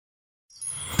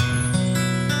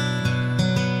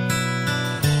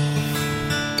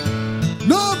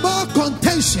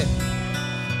tension,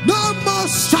 no more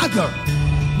struggle,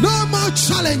 no more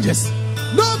challenges,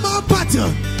 no more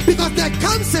battle, because there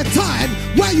comes a time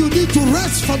where you need to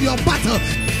rest from your battle.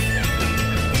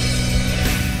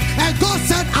 And God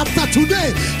said, after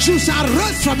today, you shall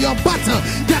rest from your battle.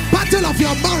 The battle of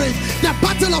your marriage, the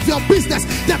battle of your business,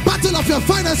 the battle of your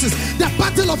finances, the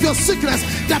battle of your sickness,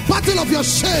 the battle of your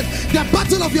shame, the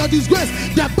battle of your disgrace,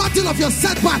 the battle of your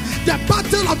setback, the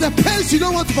battle of the pains you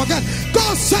don't want to forget.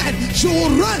 God said, you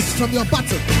will rest from your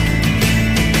battle.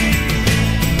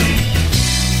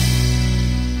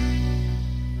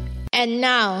 And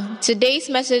now, today's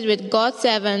message with God's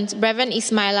servant, Reverend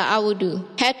Ismaila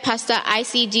Awudu, Head Pastor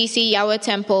ICGC Yahweh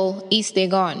Temple, East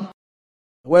Legon.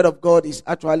 The word of God is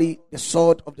actually the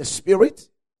sword of the Spirit,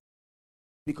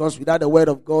 because without the word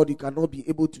of God, you cannot be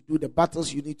able to do the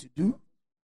battles you need to do.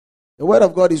 The word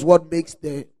of God is what makes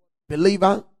the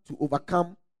believer to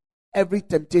overcome every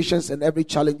temptations and every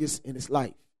challenges in his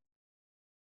life.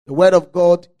 The word of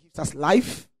God gives us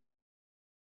life.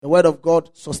 The word of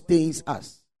God sustains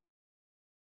us.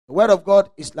 The word of God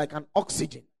is like an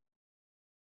oxygen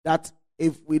that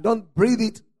if we don't breathe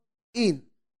it in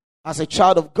as a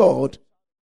child of God,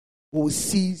 we will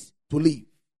cease to live.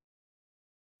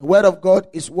 The word of God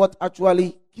is what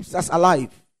actually keeps us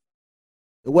alive.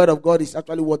 The word of God is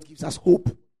actually what gives us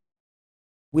hope.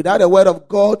 Without the word of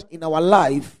God in our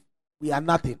life, we are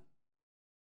nothing.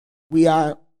 We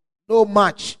are no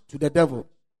match to the devil.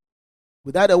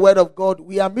 Without the word of God,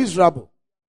 we are miserable.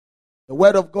 The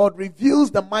word of God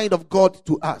reveals the mind of God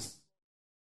to us.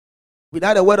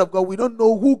 Without the word of God, we don't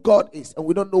know who God is, and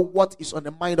we don't know what is on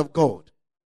the mind of God.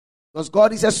 Because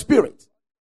God is a spirit,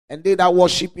 and they that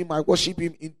worship him, I worship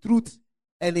him in truth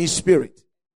and in spirit.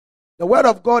 The word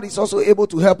of God is also able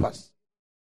to help us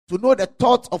to know the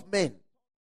thoughts of men,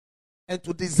 and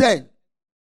to discern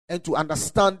and to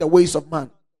understand the ways of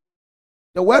man.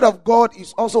 The word of God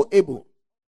is also able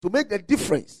to make the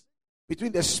difference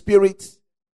between the spirit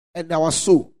and our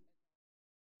soul.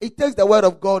 It takes the word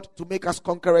of God to make us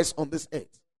conquerors on this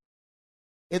earth.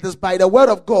 It is by the word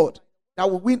of God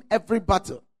that we win every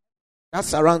battle that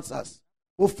surrounds us,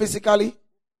 both physically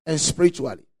and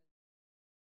spiritually.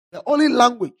 The only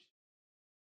language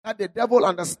that the devil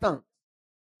understands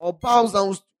or bows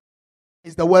down to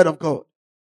is the word of God.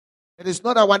 It is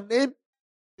not our name,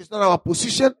 it's not our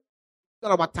position, it's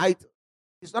not our title,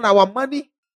 it's not our money,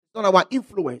 it's not our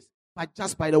influence, but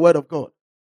just by the word of God.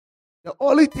 The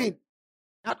only thing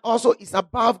that also is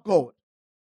above God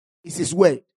is his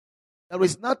word. There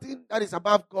is nothing that is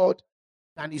above God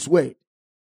than his word.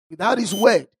 Without his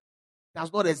word, it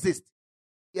does not exist.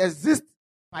 He exists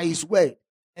by his word,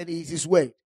 and he is his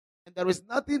word. And there is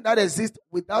nothing that exists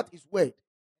without his word.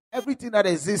 Everything that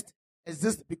exists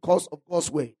because of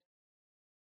God's word.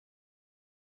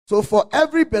 So for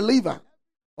every believer,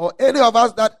 or any of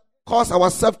us that calls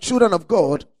ourselves children of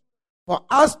God, for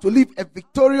us to live a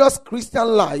victorious Christian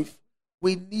life,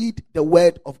 we need the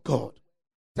word of God.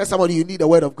 Tell somebody you need the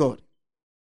word of God.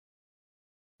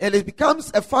 And it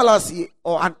becomes a fallacy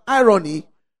or an irony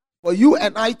for you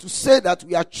and I to say that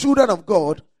we are children of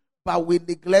God, but we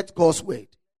neglect God's word.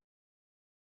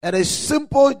 And it's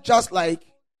simple, just like,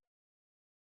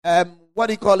 what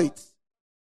do you call it?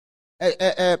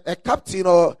 A captain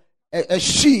or a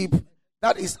ship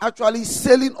that is actually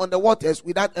sailing on the waters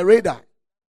without a radar.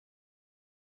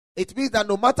 It means that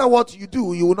no matter what you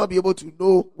do, you will not be able to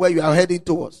know where you are heading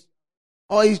towards.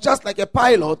 Or it's just like a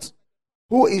pilot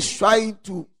who is trying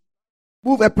to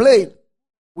move a plane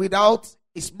without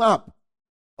his map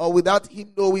or without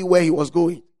him knowing where he was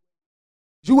going.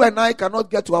 You and I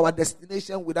cannot get to our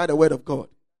destination without the word of God.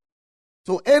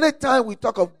 So anytime we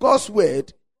talk of God's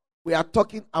word, we are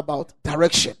talking about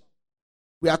direction.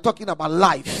 We are talking about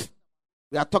life.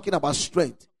 We are talking about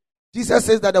strength. Jesus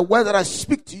says that the word that I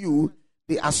speak to you,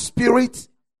 they are spirit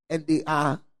and they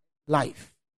are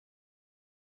life.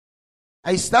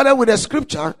 I started with a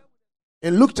scripture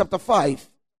in Luke chapter 5.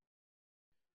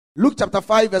 Luke chapter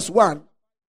 5 verse 1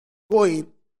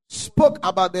 spoke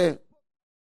about the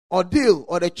ordeal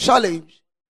or the challenge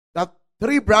that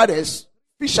three brothers,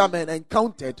 fishermen,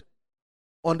 encountered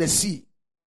on the sea.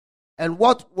 And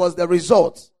what was the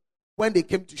result when they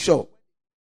came to shore?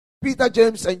 Peter,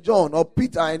 James, and John, or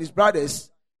Peter and his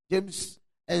brothers, James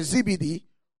and Zebedee,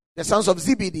 the sons of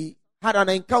Zebedee, had an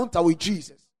encounter with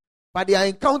Jesus. But their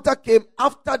encounter came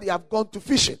after they have gone to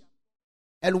fishing.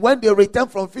 And when they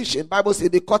returned from fishing, the Bible says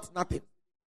they caught nothing.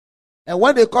 And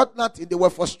when they caught nothing, they were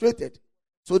frustrated.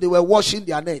 So they were washing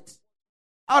their nets.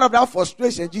 Out of that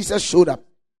frustration, Jesus showed up.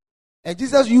 And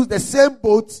Jesus used the same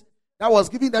boat that was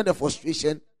giving them the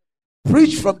frustration,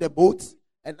 preached from the boat,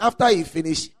 and after he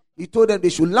finished, he told them they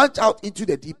should launch out into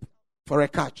the deep for a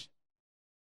catch.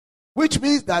 Which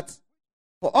means that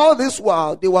for all this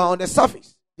while, they were on the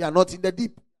surface. They are not in the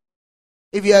deep.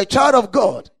 If you are a child of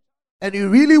God and you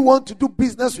really want to do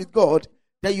business with God,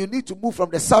 then you need to move from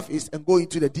the surface and go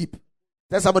into the deep.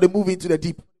 Tell somebody, move into the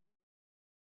deep.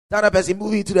 Tell that person,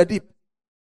 move into the deep.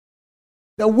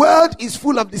 The world is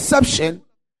full of deception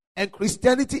and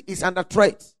Christianity is under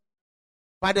threat.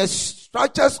 But the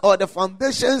structures or the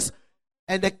foundations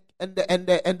and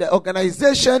the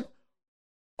organization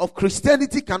of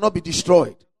Christianity cannot be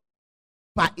destroyed.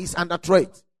 But it's under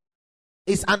threat.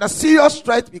 It's under serious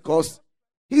threat because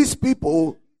his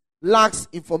people lack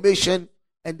information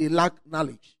and they lack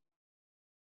knowledge.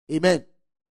 Amen.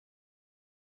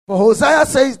 For Hosea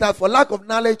says that for lack of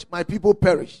knowledge, my people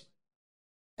perish.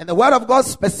 And the word of God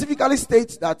specifically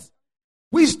states that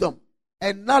wisdom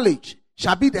and knowledge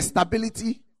shall be the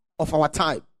stability of our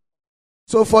time.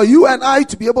 So for you and I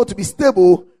to be able to be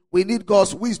stable, we need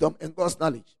God's wisdom and God's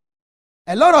knowledge.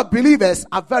 A lot of believers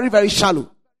are very, very shallow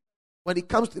when it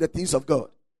comes to the things of God.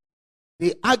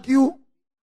 They argue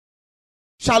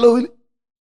shallowly.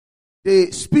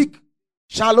 They speak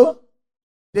shallow.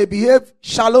 They behave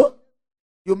shallow.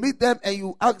 You meet them and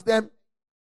you ask them,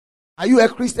 are you a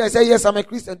Christian? I say, yes, I'm a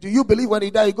Christian. Do you believe when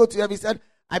you die, you go to heaven? He said,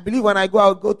 I believe when I go,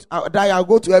 I'll die, I'll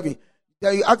go to heaven.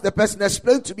 Then you ask the person,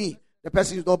 explain to me. The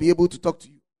person will not be able to talk to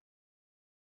you.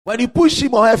 When you push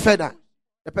him or her further,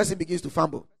 the person begins to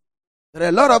fumble. There are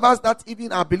a lot of us that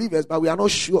even are believers, but we are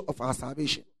not sure of our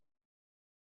salvation.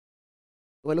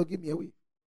 Well, give me a way.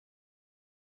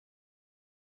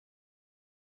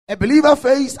 A believer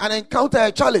faces and encounter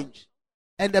a challenge.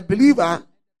 And the believer,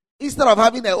 instead of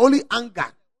having a holy anger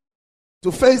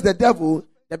to face the devil,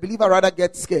 the believer rather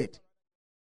gets scared.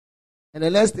 And the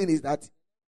next thing is that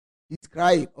he's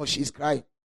crying or she's crying.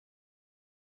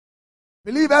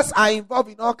 Believers are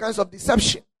involved in all kinds of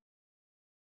deception,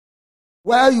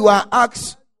 where you are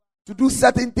asked to do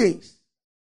certain things.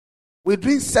 We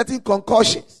drink certain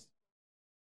concoctions.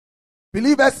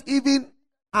 Believers even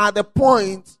are at the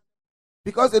point,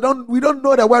 because we don't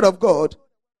know the word of God,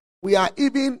 we are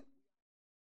even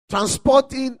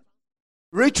transporting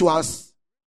rituals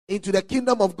into the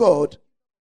kingdom of God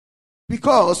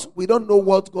because we don't know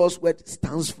what God's word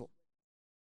stands for.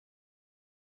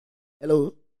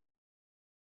 Hello?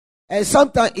 And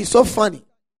sometimes it's so funny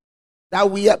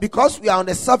that because we are on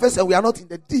the surface and we are not in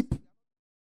the deep,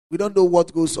 we don't know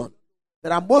what goes on.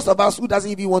 There are most of us who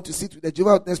doesn't even want to sit with the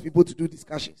Jehovah's Witness people to do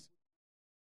discussions.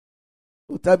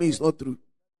 So tell me it's not true.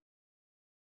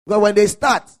 Because when they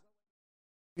start,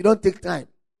 you don't take time,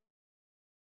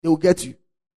 they will get you.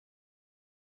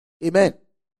 Amen.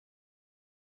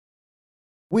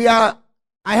 I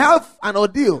have an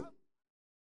ordeal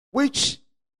which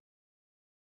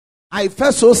I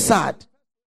felt so sad.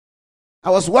 I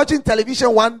was watching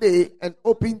television one day and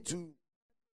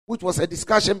which was a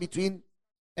discussion between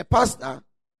a pastor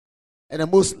and a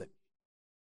Muslim.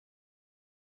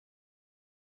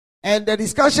 And the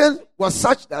discussion was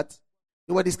such that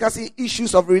they were discussing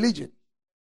issues of religion.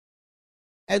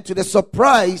 And to the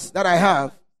surprise that I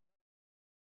have,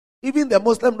 even the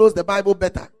Muslim knows the Bible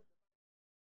better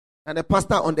than the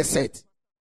pastor on the set.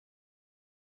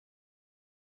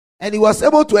 And he was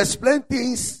able to explain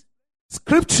things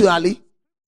scripturally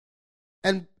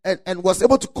and was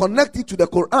able to connect it to the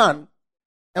Quran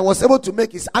and was able to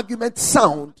make his argument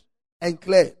sound and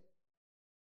clear.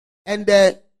 And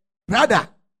the brother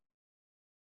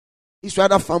is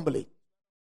rather fumbling.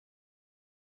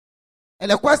 And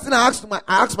the question I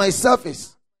ask myself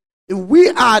is, if we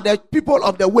are the people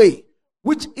of the way,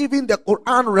 which even the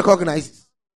Quran recognizes,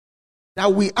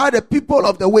 that we are the people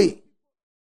of the way,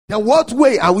 then what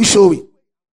way are we showing?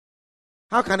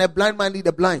 How can a blind man lead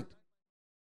the blind?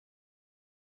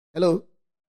 Hello?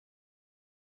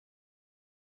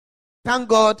 Thank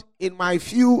God, in my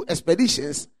few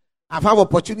expeditions, I've had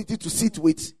opportunity to sit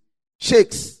with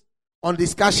sheikhs on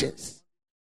discussions.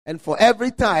 And for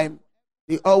every time,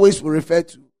 they always will refer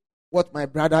to what my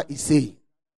brother is saying.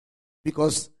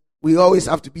 Because we always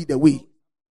have to be the way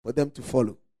for them to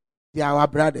follow. They are our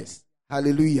brothers.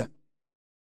 Hallelujah.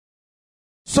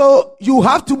 So you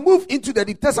have to move into the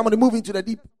deep. Tell somebody, move into the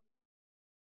deep.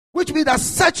 Which means that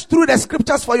search through the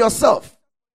scriptures for yourself.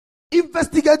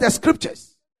 Investigate the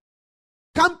scriptures.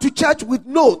 Come to church with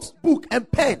notes, book, and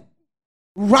pen.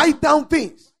 Write down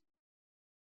things.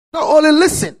 Not only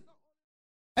listen.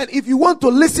 And if you want to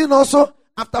listen also,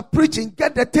 after preaching,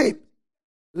 get the tape.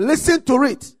 Listen to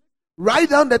it. Write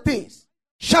down the things.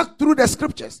 Check through the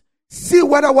scriptures. See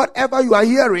whether whatever you are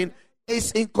hearing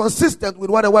is inconsistent with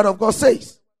what the word of God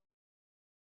says.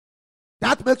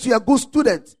 That makes you a good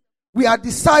student. We are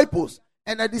disciples,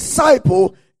 and a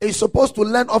disciple is supposed to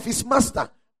learn of his master,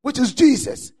 which is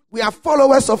Jesus. We are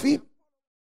followers of him,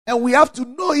 and we have to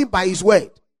know him by his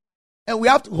word, and we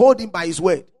have to hold him by his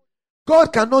word.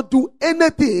 God cannot do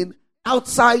anything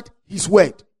outside his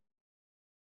word.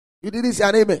 You didn't say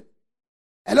an amen.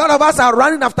 A lot of us are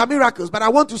running after miracles, but I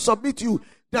want to submit to you,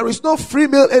 there is no free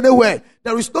meal anywhere.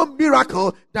 There is no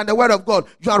miracle than the word of God.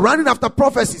 You are running after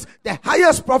prophecies. The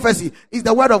highest prophecy is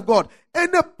the word of God.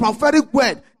 Any prophetic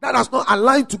word that does not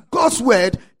align to God's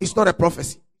word is not a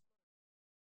prophecy.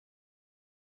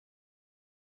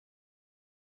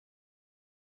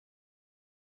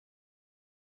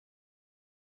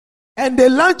 And they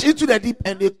launched into the deep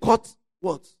and they caught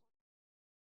what?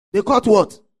 They caught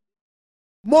what?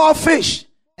 More fish.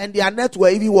 And their net were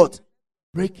even what?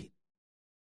 Breaking.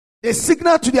 They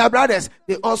signaled to their brothers.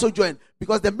 They also joined.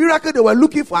 Because the miracle they were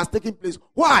looking for has taken place.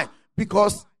 Why?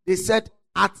 Because they said,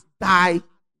 at thy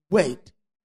word.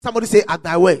 Somebody say, at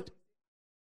thy word.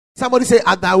 Somebody say,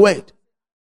 at thy word.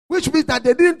 Which means that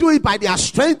they didn't do it by their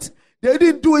strength. They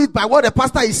didn't do it by what the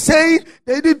pastor is saying.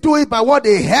 They didn't do it by what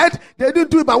they heard. They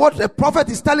didn't do it by what the prophet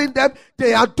is telling them.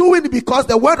 They are doing it because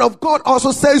the word of God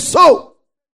also says so.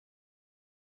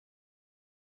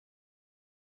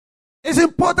 It's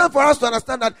important for us to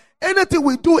understand that anything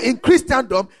we do in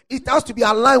Christendom, it has to be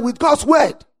aligned with God's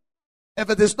word. If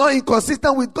it is not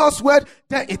inconsistent with God's word,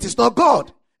 then it is not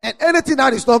God. And anything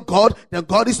that is not God, then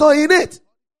God is not in it.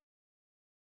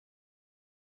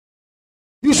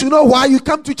 You should know why you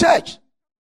come to church.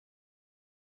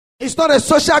 It's not a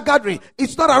social gathering.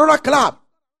 It's not another club.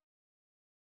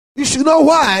 You should know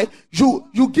why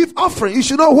you give offering. You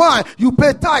should know why you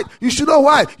pay tithe. You should know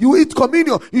why you eat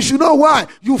communion. You should know why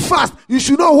you fast. You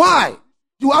should know why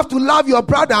you have to love your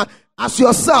brother as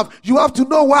yourself. You have to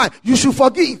know why you should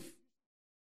forgive.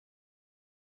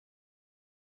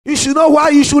 You should know why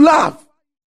you should love.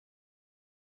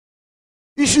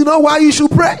 You should know why you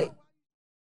should pray.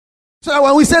 So that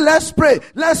when we say let's pray,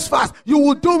 let's fast, you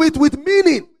will do it with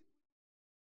meaning.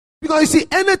 Because you see,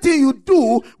 anything you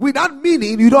do without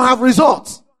meaning, you don't have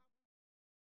results.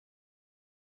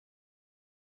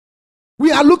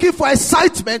 We are looking for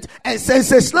excitement and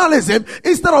sensationalism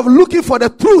instead of looking for the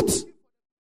truth.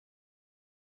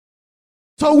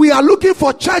 So we are looking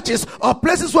for churches or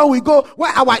places where we go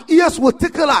where our ears will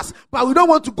tickle us. But we don't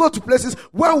want to go to places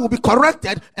where we'll be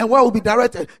corrected and where we'll be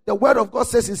directed. The word of God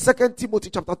says in 2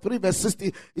 Timothy chapter 3 verse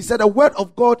 60, he said the word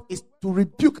of God is to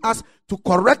rebuke us, to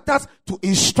correct us, to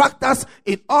instruct us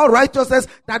in all righteousness,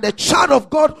 that the child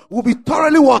of God will be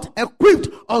thoroughly what? Equipped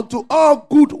unto all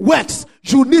good works.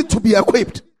 You need to be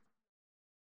equipped.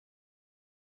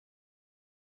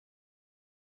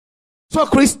 So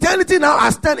Christianity now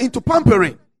has turned into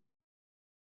pampering.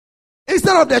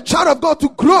 Instead of the child of God to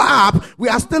grow up, we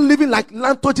are still living like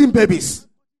lantogen babies.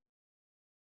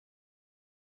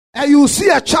 And you see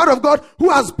a child of God who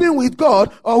has been with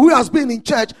God or who has been in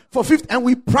church for 50, and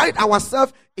we pride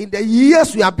ourselves in the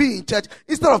years we have been in church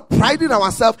instead of priding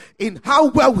ourselves in how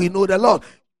well we know the Lord.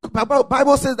 The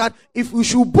Bible says that if we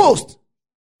should boast,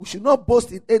 we should not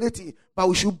boast in anything, but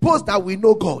we should boast that we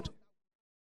know God.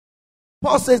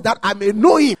 Paul says that I may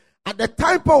know him. At the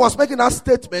time Paul was making that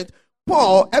statement,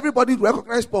 Paul, everybody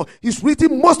recognized Paul. He's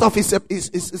written most of his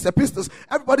epistles.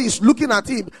 Everybody is looking at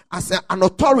him as an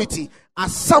authority,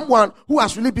 as someone who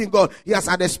has really been God. He has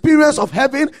an experience of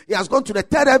heaven. He has gone to the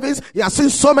third heavens. He has seen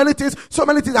so many things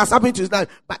has happened to his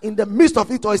life. But in the midst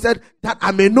of it all, he said that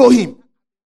I may know him.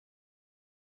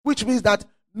 Which means that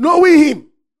knowing him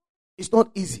is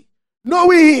not easy.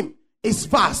 Knowing him is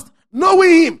vast.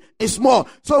 Knowing him is more.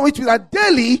 So which means that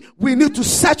daily we need to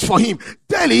search for him.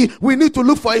 Daily we need to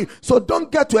look for him. So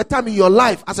don't get to a time in your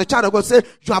life as a child of God, say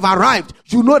you have arrived.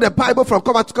 You know the Bible from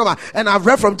cover to cover. And I've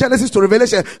read from Genesis to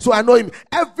Revelation. So I know him.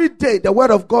 Every day the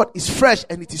word of God is fresh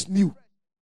and it is new.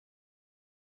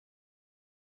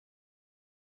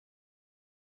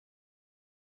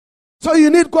 So you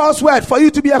need God's word for you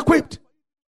to be equipped.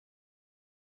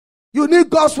 You need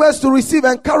God's words to receive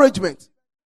encouragement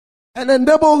and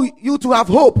enable you to have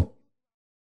hope.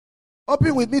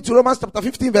 Open with me to Romans chapter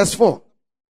 15 verse 4.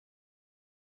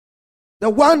 The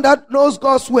one that knows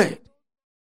God's word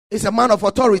is a man of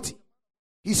authority.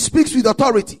 He speaks with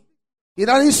authority. He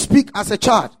doesn't speak as a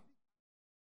child.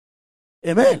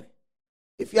 Amen.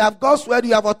 If you have God's word,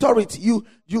 you have authority.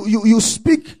 You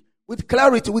speak with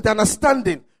clarity, with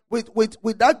understanding, with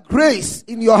that grace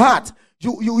in your heart.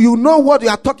 You know what you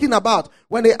are talking about.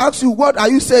 When they ask you, what are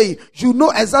you saying? You know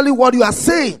exactly what you are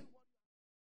saying.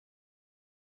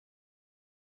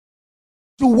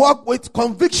 To walk with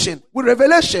conviction, with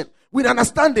revelation, with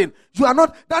understanding. You are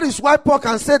not, that is why Paul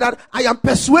can say that I am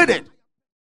persuaded.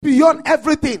 beyond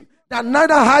everything, that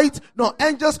neither height, nor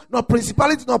angels, nor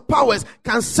principalities, nor powers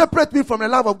can separate me from the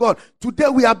love of God. Today,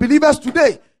 we are believers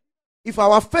today. If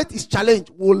our faith is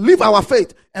challenged, we'll leave our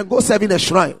faith and go serve in a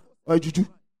shrine or a juju.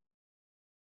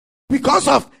 Because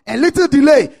of a little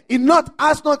delay in not,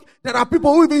 there are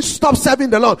people who even stop serving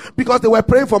the Lord because they were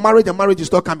praying for marriage and marriage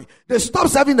is not coming. They stop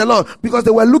serving the Lord because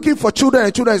they were looking for children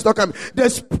and children is not coming. They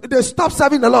stop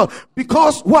serving the Lord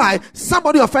because why?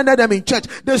 Somebody offended them in church.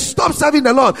 They stop serving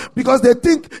the Lord because they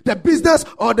think the business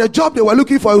or the job they were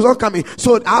looking for is not coming.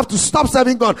 So I have to stop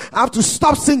serving God. I have to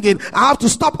stop singing. I have to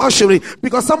stop ushering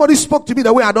because somebody spoke to me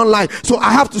the way I don't like. So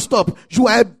I have to stop. You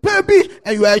are a baby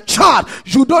and you are a child.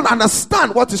 You don't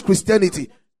understand what is Christianity.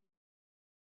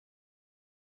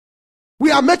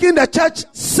 We are making the church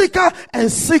sicker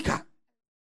and sicker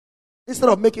instead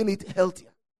of making it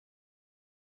healthier.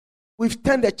 We've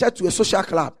turned the church to a social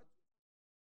club.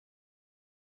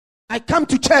 I come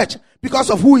to church because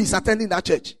of who is attending that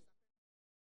church.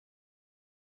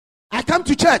 I come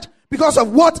to church because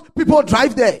of what people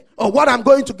drive there or what I'm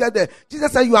going to get there.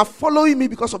 Jesus said, you are following me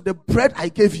because of the bread I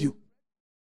gave you.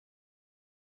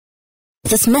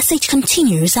 This message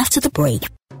continues after the break.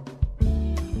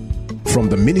 From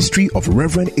the ministry of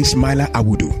Reverend Ismaila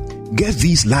Awudu, get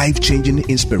these life-changing,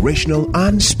 inspirational,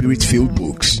 and spirit-filled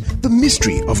books. The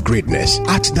Mystery of Greatness,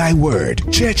 At Thy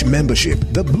Word, Church Membership,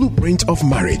 The Blueprint of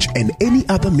Marriage, and any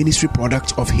other ministry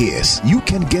product of his. You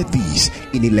can get these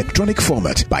in electronic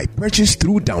format by purchase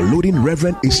through downloading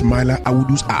Reverend Ismaila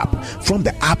Awudu's app from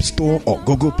the App Store or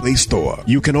Google Play Store.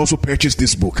 You can also purchase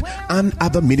this book and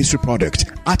other ministry products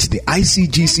at the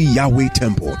ICGC Yahweh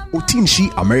Temple,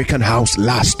 Otinshi American House,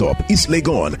 Last Stop, East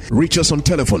Legon. Reach us on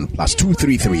telephone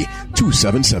 +233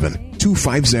 277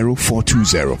 250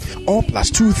 420 or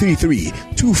 +233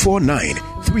 249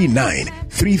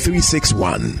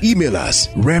 393361. Email us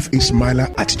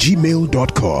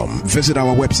revismaila@gmail.com. Visit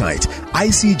our website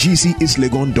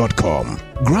icgcislegon.com.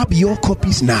 Grab your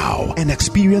copies now and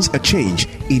experience a change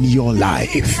in your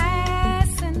life.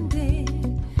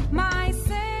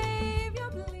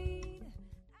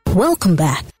 Welcome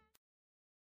back.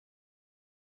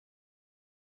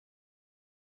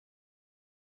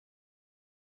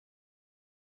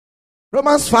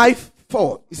 Romans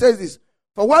 5:4. It says this.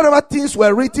 For whatever things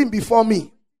were written before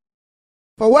me.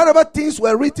 For whatever things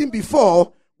were written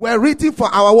before were written for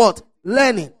our what?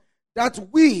 Learning. That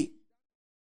we,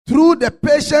 through the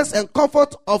patience and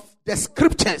comfort of the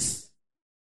scriptures.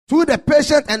 Through the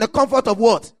patience and the comfort of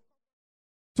what?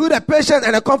 Through the patience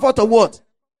and the comfort of what?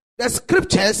 The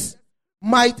scriptures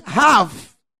might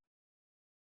have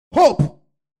hope.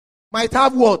 Might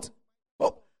have what?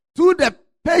 Hope. Through the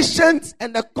patience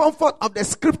and the comfort of the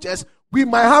scriptures, we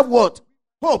might have what?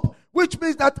 Hope. Which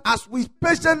means that as we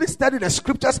patiently study the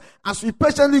scriptures, as we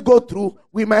patiently go through,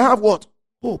 we might have what?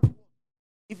 Hope.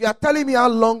 If you are telling me how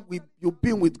long you've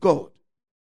been with God,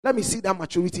 let me see that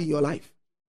maturity in your life.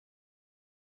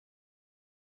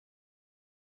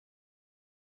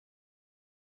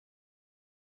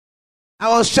 I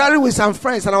was sharing with some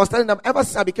friends and I was telling them, ever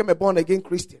since I became a born again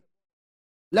Christian,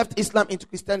 left Islam into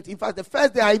Christianity. In fact, the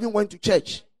first day I even went to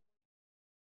church.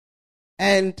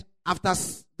 And after,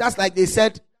 that's like they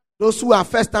said, those who are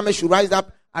first timers should rise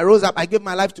up. I rose up. I gave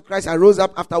my life to Christ. I rose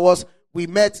up. Afterwards, we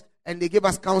met and they gave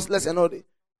us counselors and all that.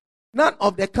 None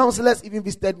of the counselors even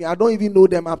visited me. I don't even know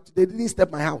them up. They didn't step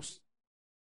my house.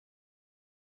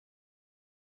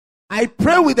 I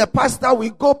pray with the pastor.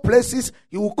 We go places.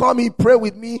 He will call me, pray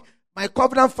with me. My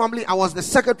covenant family, I was the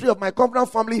secretary of my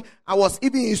covenant family. I was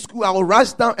even in school. I will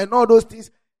rush down and all those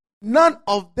things. None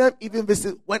of them even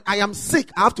visit. When I am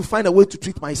sick, I have to find a way to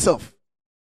treat myself.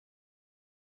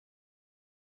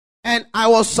 And I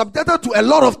was subjected to a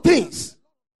lot of things.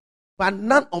 But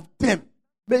none of them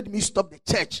made me stop the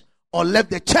church or left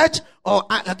the church or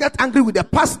I get angry with the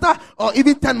pastor or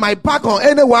even turn my back on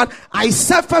anyone. I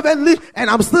serve fervently and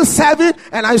I'm still serving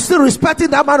and I'm still respecting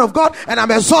that man of God and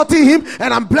I'm exalting him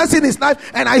and I'm blessing his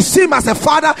life and I see him as a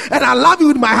father and I love him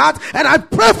with my heart and I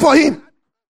pray for him.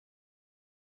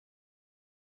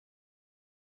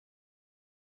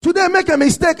 Today make a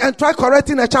mistake and try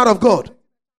correcting a child of God.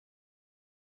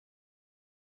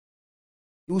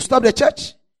 He will stop the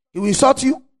church. He will insult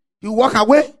you. He will walk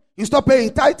away. He will stop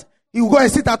paying tithe. He will go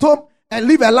and sit at home and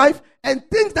live a life and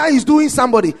think that he's doing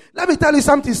somebody. Let me tell you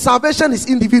something. Salvation is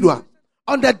individual.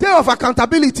 On the day of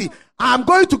accountability, I am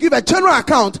going to give a general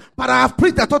account, but I have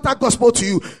preached the total gospel to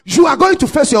you. You are going to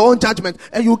face your own judgment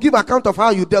and you give account of how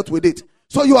you dealt with it.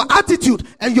 So your attitude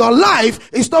and your life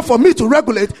is not for me to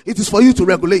regulate. It is for you to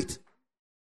regulate.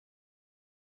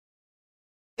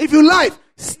 If you like,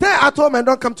 stay at home and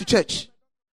don't come to church.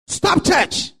 Stop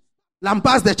church.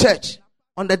 Lambast the church.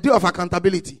 on the day of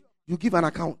accountability, you give an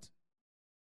account.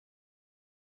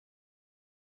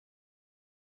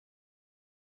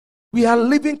 We are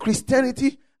living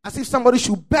Christianity as if somebody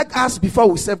should beg us before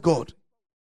we serve God.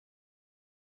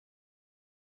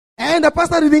 And the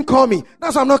pastor didn't call me.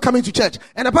 That's why I'm not coming to church.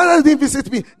 And the pastor didn't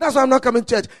visit me. That's why I'm not coming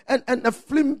to church. And the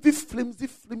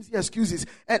flimsy excuses.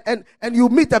 And you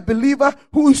meet a believer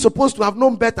who is supposed to have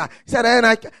known better. He said,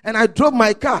 and I drove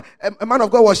my car. A man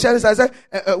of God was sharing. So I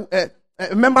said,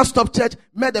 a member stopped church,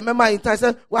 met the member in time. I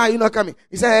said, why are you not coming?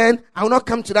 He said, I will not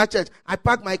come to that church. I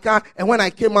parked my car, and when I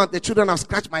came out, the children have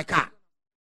scratched my car.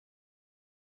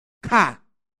 Car.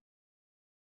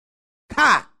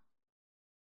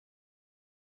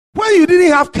 When you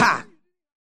didn't have car,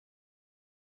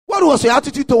 what was your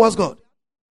attitude towards God?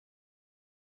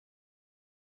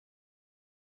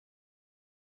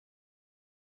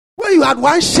 When you had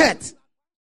one shirt,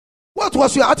 what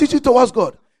was your attitude towards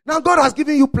God? Now God has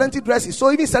given you plenty dresses,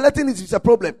 so even selecting it is a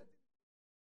problem.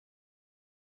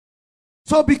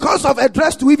 So because of a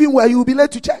dress to even wear, you will be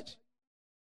late to church.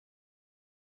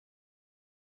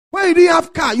 When you didn't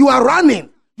have car, you are running.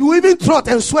 You even trot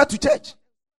and sweat to church.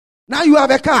 Now you have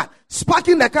a car.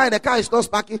 Sparking the car and the car is not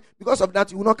sparking. Because of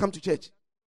that, you will not come to church.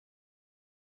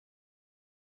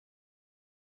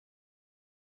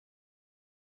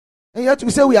 And yet we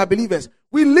say we are believers.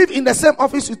 We live in the same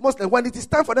office with Muslims. When it is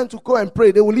time for them to go and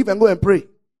pray, they will leave and go and pray.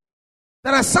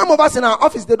 There are some of us in our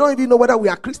office, they don't even know whether we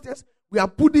are Christians, we are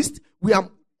Buddhists, we are...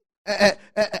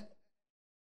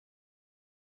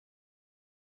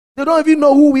 They don't even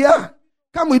know who we are.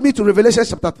 Come with me to Revelation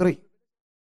chapter 3.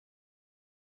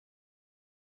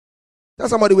 Tell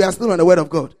somebody we are still on the word of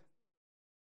God.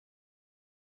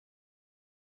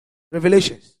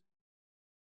 Revelations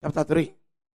chapter 3.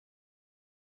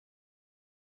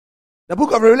 The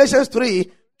book of Revelations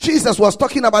 3, Jesus was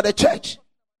talking about the church.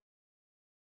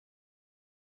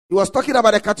 He was talking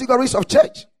about the categories of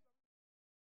church.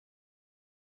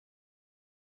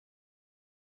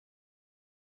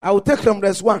 I will take from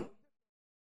verse 1.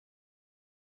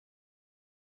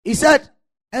 He said,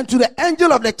 and to the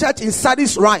angel of the church in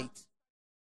Sardis write,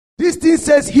 this thing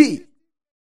says he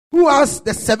who has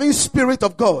the seven Spirit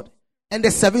of God and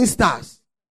the 7 stars.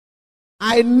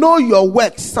 I know your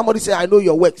works. Somebody say, I know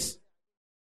your works.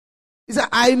 He said,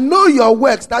 I know your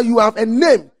works, that you have a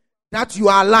name, that you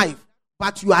are alive,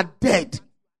 but you are dead.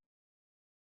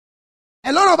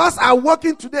 A lot of us are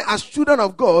walking today as children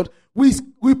of God. We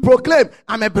proclaim,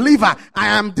 I'm a believer, I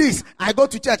am this, I go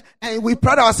to church, and we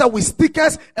pride ourselves with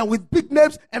stickers and with big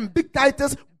names and big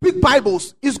titles, big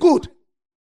Bibles. It's good.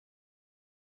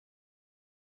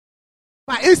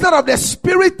 But instead of the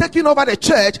Spirit taking over the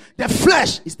church, the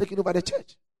flesh is taking over the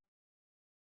church.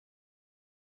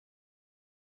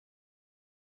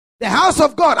 The house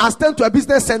of God has turned to a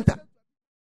business center.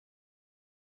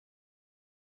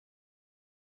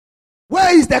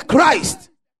 Where is the Christ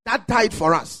that died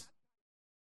for us?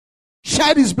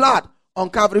 Shed his blood on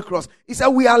Calvary cross. He said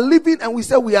we are living and we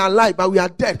say we are alive, but we are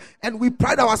dead. And we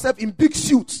pride ourselves in big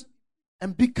suits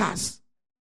and big cars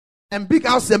and big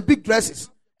houses and big dresses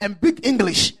and big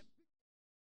English.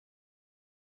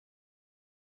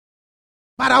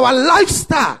 But our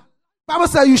lifestyle, Bible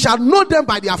says you shall know them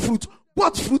by their fruit.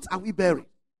 What fruit are we bearing?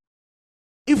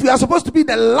 If we are supposed to be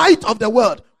the light of the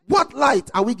world, what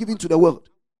light are we giving to the world?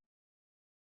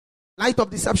 Light of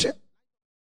deception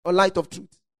or light of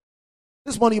truth?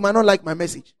 This morning you might not like my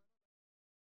message.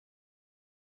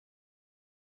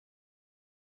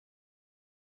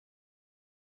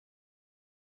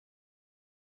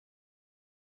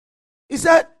 He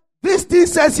said, this thing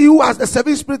says he who has the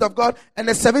 7 Spirit of God and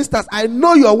the 7 stars. I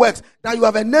know your works, that you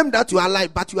have a name that you are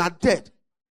alive, but you are dead.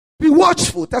 Be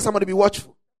watchful. Tell somebody, be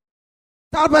watchful.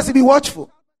 Tell the person, be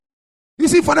watchful. You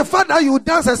see, for the fact that you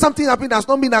dance and something happens does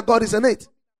not mean that God is in it.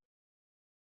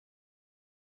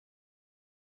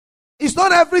 It's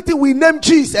not everything we name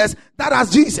Jesus that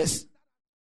has Jesus.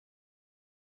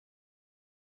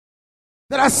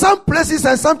 There are some places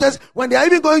and sometimes when they are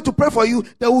even going to pray for you,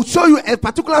 they will show you a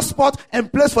particular spot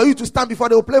and place for you to stand before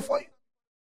they will pray for you.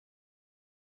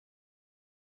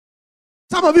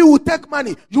 Some of you will take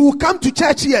money. You will come to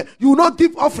church here. You will not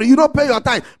give offering. You will not pay your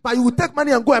time. But you will take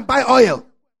money and go and buy oil.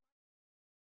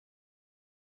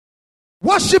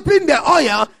 Worshipping the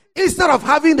oil instead of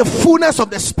having the fullness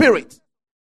of the Spirit.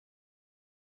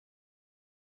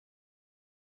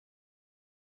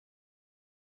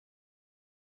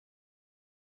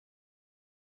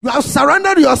 You have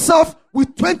surrendered yourself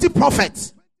with 20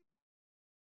 prophets.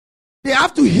 They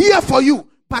have to hear for you.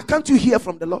 But can't you hear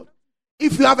from the Lord?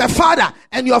 If you have a father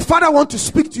and your father wants to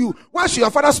speak to you, why should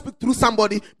your father speak through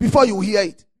somebody before you hear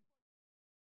it?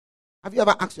 Have you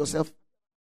ever asked yourself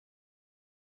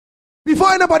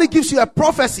Before anybody gives you a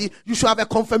prophecy, you should have a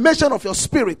confirmation of your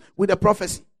spirit with the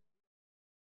prophecy.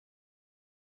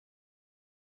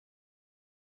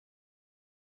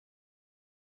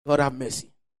 God have mercy.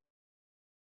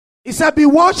 He said, be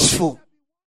watchful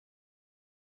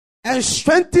and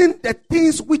strengthen the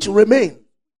things which remain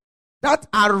that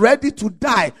are ready to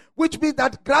die. Which means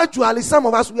that gradually some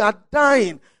of us, we are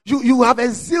dying. You have a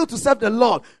zeal to serve the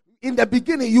Lord. In the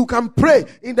beginning, you can pray.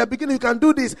 In the beginning, you can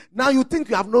do this. Now you think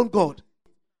you have known God.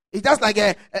 It's just like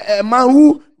a man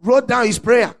who wrote down his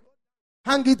prayer,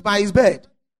 hang it by his bed.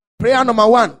 Prayer number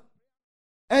 1.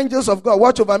 Angels of God,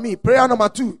 watch over me. Prayer number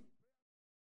 2.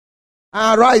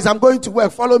 Arise, I'm going to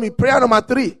work. Follow me. Prayer number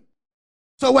 3.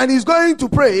 So when he's going to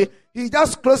pray, he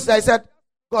just closed it. I said,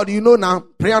 God, you know now.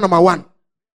 Prayer number 1.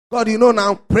 God, you know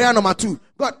now. Prayer number 2.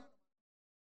 God.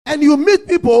 And you meet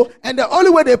people, and the only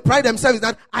way they pride themselves is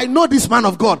that I know this man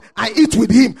of God. I eat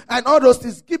with him. And all those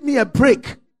things. Give me a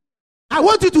break. I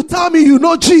want you to tell me you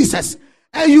know Jesus.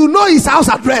 And you know his house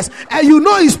address. And you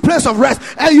know his place of rest.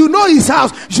 And you know his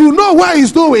house. You know where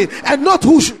he's doing. And not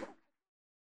who should.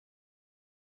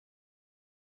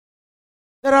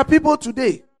 There are people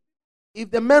today,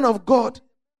 if the man of God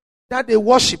that they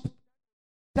worship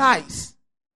dies,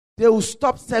 they will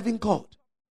stop serving God.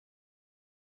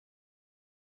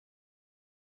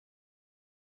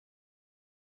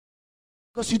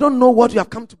 Because you don't know what you have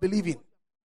come to believe in.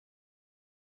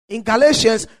 In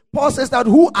Galatians, Paul says that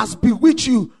who has bewitched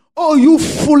you? Oh, you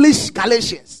foolish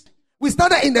Galatians. We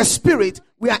started in the spirit,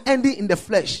 we are ending in the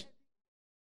flesh.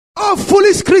 Oh,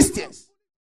 foolish Christians.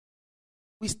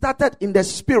 We started in the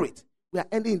spirit, we are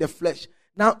ending in the flesh.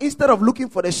 Now, instead of looking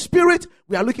for the spirit,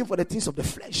 we are looking for the things of the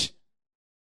flesh.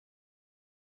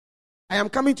 I am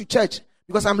coming to church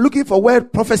because I'm looking for where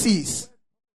prophecy is.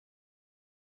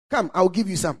 Come, I'll give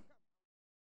you some.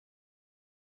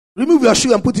 Remove your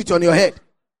shoe and put it on your head.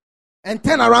 And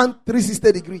turn around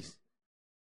 360 degrees.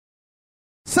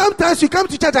 Sometimes you come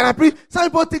to church and I preach. Some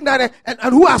people think that, and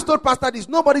who has told pastor this?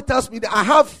 Nobody tells me that I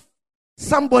have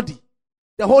somebody,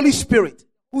 the Holy Spirit,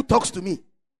 who talks to me.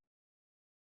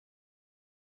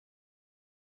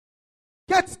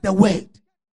 Get the word.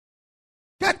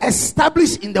 Get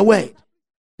established in the word.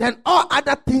 Then all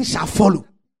other things shall follow.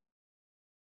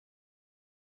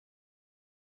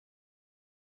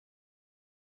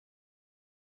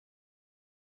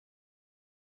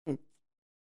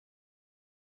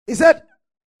 He said,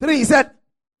 3, he said,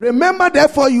 remember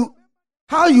therefore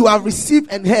how you have received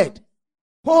and heard.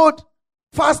 Hold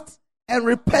fast and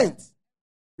repent.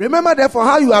 Remember therefore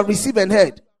how you have received and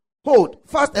heard. Hold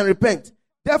fast and repent.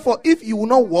 Therefore, if you will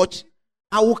not watch,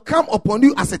 I will come upon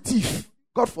you as a thief.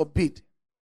 God forbid.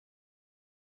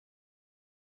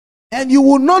 And you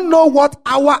will not know what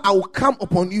hour I will come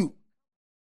upon you.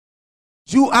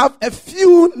 You have a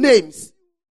few names,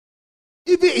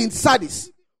 even in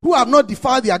Sardis, who have not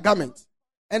defiled their garments,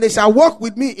 and they shall walk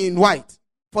with me in white,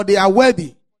 for they are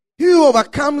worthy. He who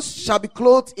overcomes shall be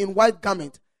clothed in white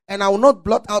garment, and I will not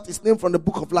blot out his name from the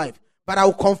book of life, but I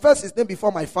will confess his name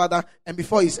before my Father and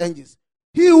before his angels.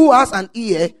 He who has an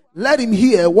ear, let him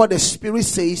hear what the Spirit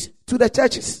says to the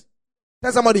churches.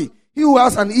 Tell somebody, he who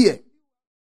has an ear,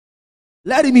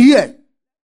 let him hear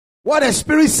what the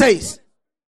Spirit says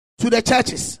to the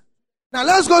churches. Now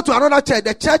let's go to another church,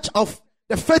 the church of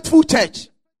the faithful church.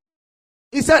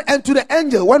 He said, and to the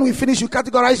angel, when we finish, you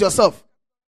categorize yourself.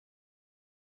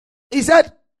 He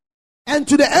said, and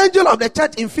to the angel of the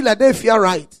church in Philadelphia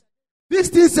write, this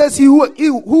thing says he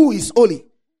who is holy,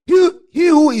 he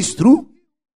who is true,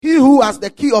 he who has the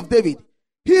key of David,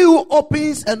 he who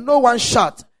opens and no one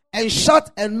shuts, and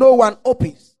shut and no one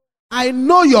opens. I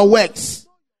know your works.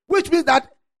 Which means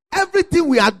that everything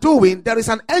we are doing, there is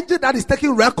an angel that is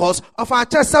taking records of our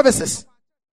church services.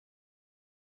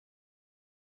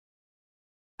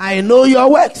 I know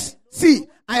your works. See,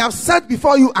 I have set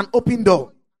before you an open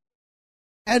door,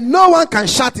 and no one can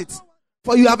shut it.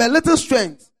 For you have a little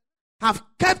strength, have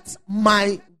kept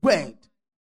my word,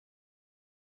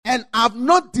 and have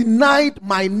not denied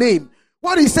my name.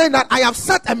 What he's saying that I have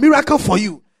set a miracle for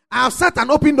you. I have set an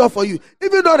open door for you.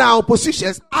 Even though there are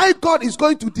oppositions, God is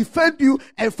going to defend you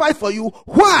and fight for you.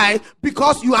 Why?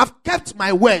 Because you have kept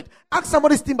my word. Ask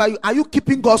somebody sitting by you, are you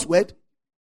keeping God's word?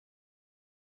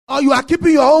 Or you are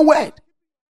keeping your own word?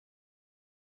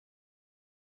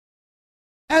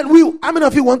 And how many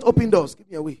of you want open doors? Give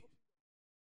me a wave.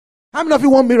 How many of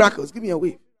you want miracles? Give me a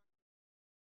wave.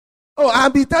 Oh, I'll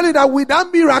be telling you that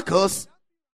without miracles,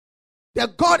 the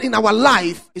God in our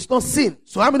life is not sin.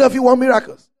 So how many of you want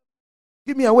miracles?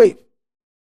 Give me a wave.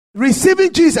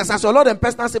 Receiving Jesus as your Lord and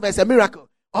personal Savior is a miracle.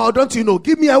 Or don't you know?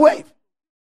 Give me a wave.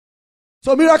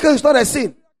 So miracle is not a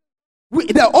sin.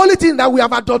 The only thing that we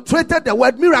have adulterated the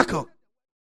word miracle.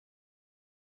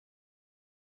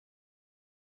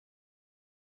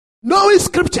 Knowing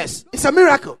scriptures is a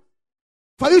miracle.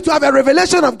 For you to have a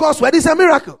revelation of God's word is a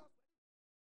miracle.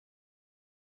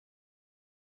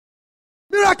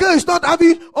 Miracle is not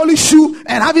having only shoe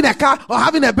and having a car or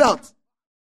having a belt.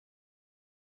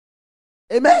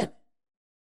 Amen.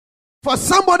 For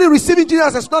somebody receiving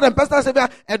Jesus as Lord and personal Savior,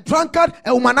 a drunkard, a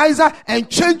womanizer, and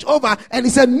change over, and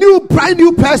it's a new, brand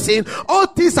new person. All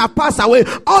things have passed away.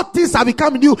 All things have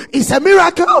become new. It's a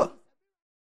miracle.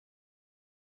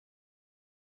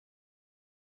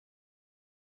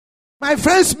 My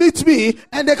friends meet me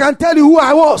and they can tell you who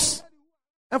I was.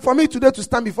 And for me today to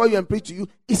stand before you and preach to you,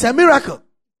 it's a miracle.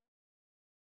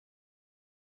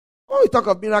 When we talk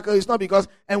of miracle, it's not because,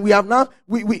 and we are now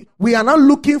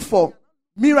looking for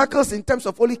miracles in terms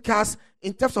of holy cars,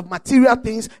 in terms of material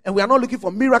things, and we are not looking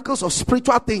for miracles of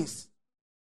spiritual things.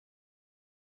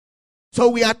 So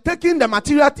we are taking the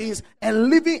material things and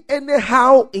living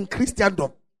anyhow in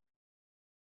Christendom.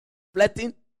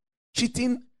 Flirting,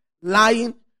 cheating,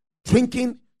 lying,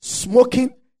 drinking,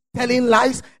 smoking, telling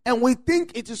lies, and we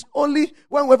think it is only,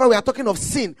 whenever we are talking of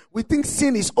sin, we think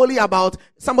sin is only about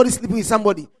somebody sleeping with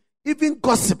somebody. Even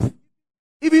gossip,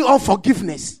 even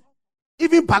unforgiveness,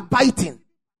 even backbiting,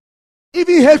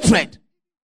 even hatred,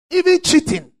 even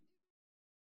cheating,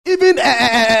 even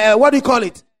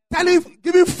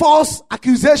giving false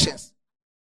accusations.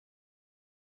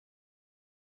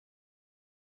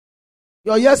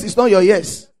 Your yes is not your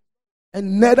yes,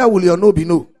 and neither will your no be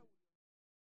no.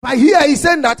 But here he's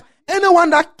saying that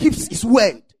anyone that keeps his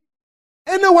word,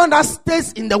 anyone that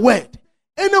stays in the word,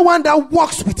 anyone that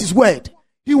walks with his word,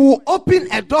 he will open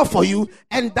a door for you,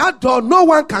 and that door, no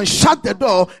one can shut the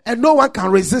door and no one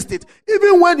can resist it.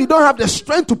 Even when you don't have the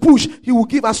strength to push, he will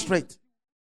give us strength.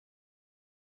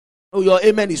 Oh, your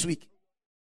amen is weak.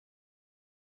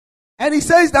 And he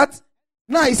says that,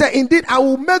 now he said, indeed, I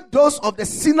will make those of the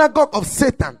synagogue of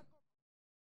Satan,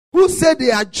 who say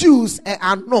they are Jews and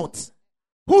are not,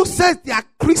 who says they are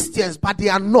Christians but they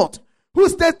are not, who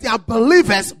says they are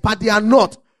believers but they are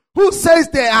not, who says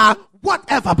they are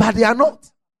whatever but they are not.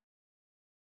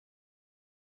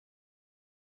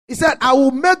 He said, I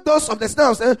will make those of the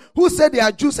synagogue who say they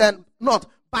are Jews and not,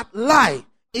 but lie.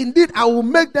 Indeed, I will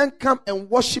make them come and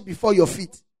worship before your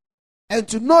feet, and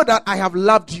to know that I have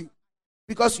loved you,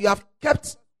 because you have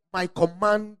kept my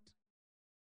command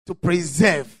to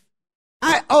preserve.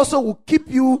 I also will keep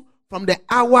you from the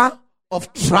hour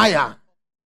of trial.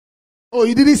 Oh,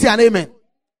 you didn't say an amen.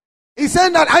 He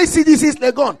said that ICGC is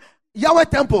Legon, Yahweh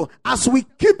Temple, as we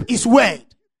keep his word,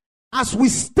 as we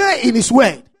stay in his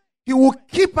word, he will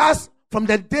keep us from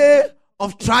the day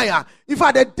of trial. If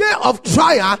at the day of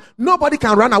trial, nobody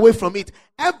can run away from it.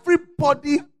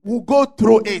 Everybody will go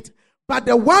through it. But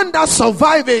the one that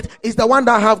survive it is the one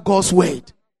that have God's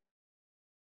word.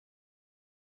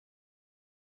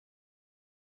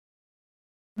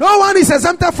 No one is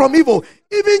exempted from evil.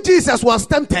 Even Jesus was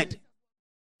tempted.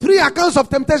 3 accounts of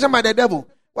temptation by the devil.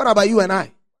 What about you and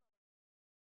I?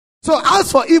 So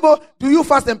as for evil, do you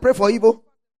fast and pray for evil?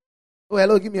 Oh,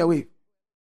 hello, give me a wave.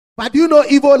 But do you know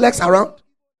evil lurks around?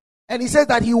 And he says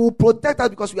that he will protect us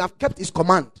because we have kept his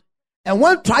command. And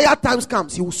when trial times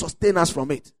comes, he will sustain us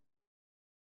from it.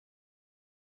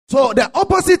 So the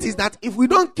opposite is that if we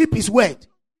don't keep his word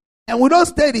and we don't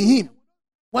stay in him,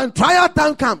 when trial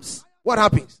time comes, what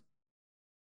happens?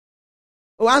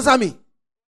 Oh, answer me.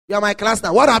 You are my class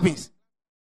now. What happens?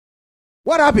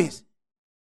 What happens?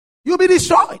 You'll be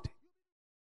destroyed.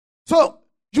 So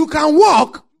you can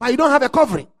walk, but you don't have a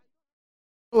covering.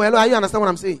 Oh, hello, you understand what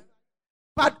I'm saying?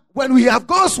 But when we have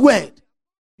God's word,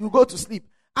 you go to sleep.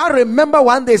 I remember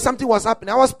one day something was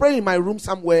happening. I was praying in my room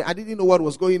somewhere. I didn't know what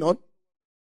was going on.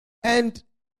 And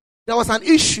there was an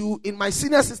issue in my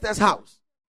senior sister's house.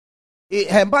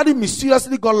 Her body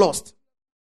mysteriously got lost.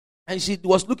 And she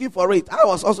was looking for it. I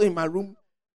was also in my room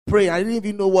praying. I didn't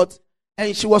even know what.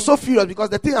 And she was so furious because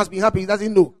the thing has been happening. She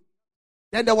doesn't know.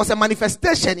 Then there was a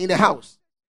manifestation in the house.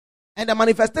 And the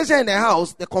manifestation in the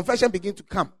house, the confession began to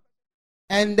come.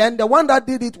 And then the one that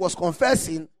did it was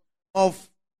confessing of,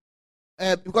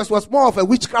 because it was more of a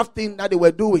witchcraft thing that they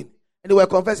were doing. And they were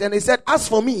confessing. And they said, as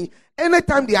for me,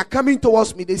 anytime they are coming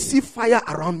towards me, they see fire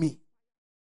around me.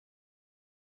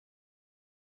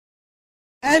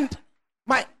 And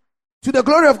to the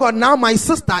glory of God, now my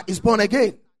sister is born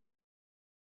again.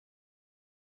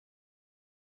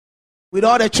 With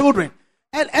all the children.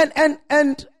 And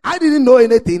I didn't know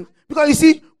anything. Because you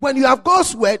see, when you have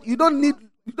God's word, you don't need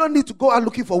to go out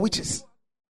looking for witches.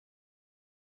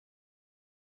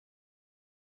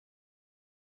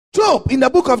 Job, in the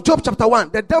book of Job chapter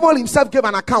 1, the devil himself gave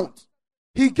an account.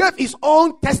 He gave his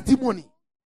own testimony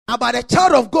about a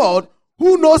child of God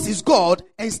who knows his God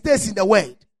and stays in the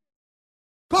word.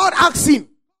 God asked him,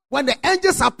 when the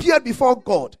angels appeared before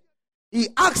God, he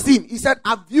asked him, he said,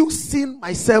 have you seen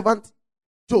my servant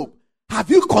Job? Have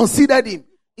you considered him?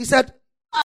 He said,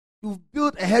 you've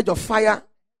built a hedge of fire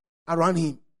around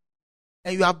him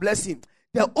and you have blessed him.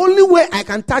 The only way I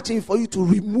can touch him for you to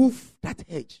remove that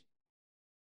hedge.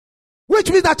 Which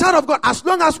means that, child of God, as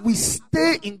long as we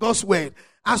stay in God's word,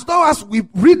 as long as we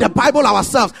read the Bible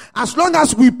ourselves, as long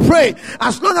as we pray,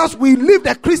 as long as we live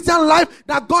the Christian life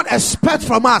that God expects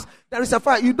from us, there is a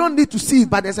fire. You don't need to see it,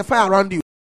 but there's a fire around you.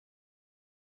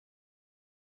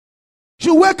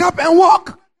 You wake up and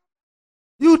walk.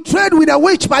 You trade with a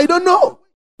witch, but you don't know.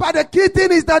 But the key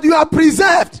thing is that you are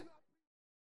preserved.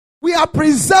 We are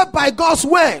preserved by God's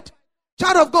word.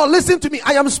 Child of God, listen to me.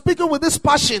 I am speaking with this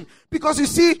passion because you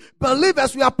see,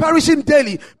 believers, we are perishing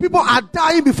daily. People are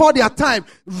dying before their time.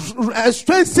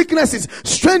 Strange sicknesses,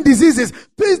 strange diseases,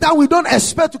 things that we don't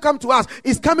expect to come to us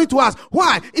is coming to us.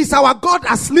 Why? Is our God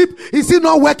asleep? Is he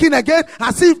not working again?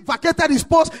 Has he vacated his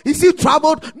post? Is he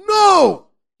traveled? No.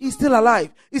 He's still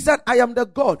alive. He said, I am the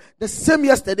God, the same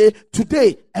yesterday,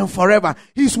 today, and forever.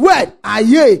 His word are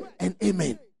yea and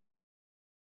amen.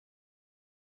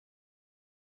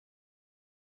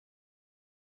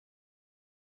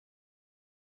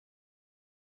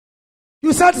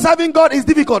 You said serving God is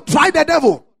difficult. Try the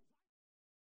devil.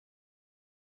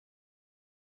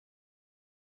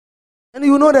 And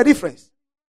you know the difference.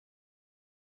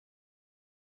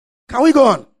 Can we go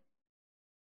on?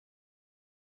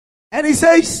 And he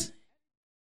says,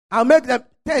 I'll make them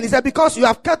 10. He said, because you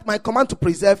have kept my command to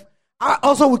preserve, I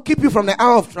also will keep you from the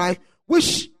hour of trial,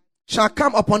 which shall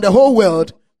come upon the whole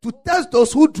world to test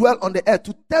those who dwell on the earth,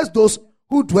 to test those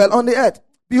who dwell on the earth.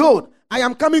 Behold, I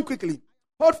am coming quickly.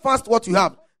 Hold fast what you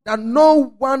have, that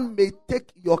no one may take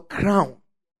your crown.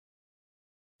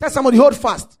 Tell somebody, hold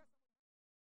fast.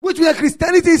 Which means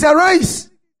Christianity is a race.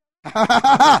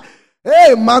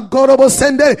 Hey, my God,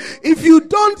 if you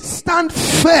don't stand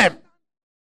firm,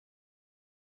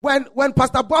 when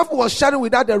Pastor Boafu was sharing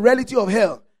with that the reality of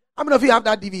hell, how many of you have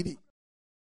that DVD?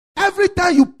 Every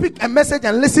time you pick a message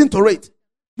and listen to it,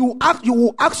 you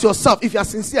will ask yourself, if you are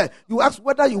sincere, you ask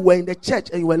whether you were in the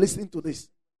church and you were listening to this.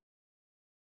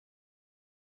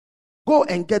 Go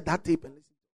and get that tape and listen.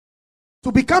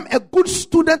 To become a good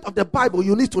student of the Bible,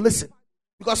 you need to listen.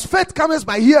 Because faith comes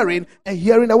by hearing, and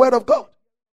hearing the word of God.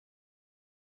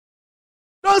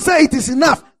 Don't say it is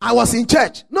enough. I was in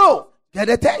church. No. Get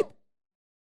a tape.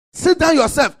 Sit down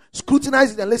yourself.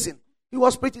 Scrutinize it and listen. He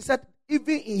was preaching. He said,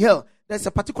 even in hell, there's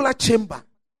a particular chamber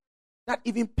that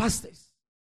even pastors,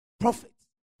 prophets,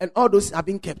 and all those are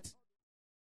being kept.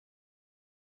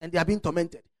 And they are being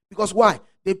tormented. Because why?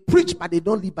 They preach, but they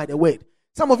don't live by the word.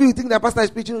 Some of you think the pastor is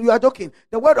preaching. You are joking.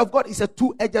 The word of God is a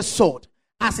two-edged sword.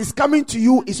 As it's coming to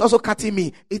you, it's also cutting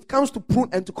me. It comes to prune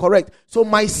and to correct. So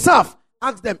myself,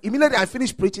 ask them, immediately I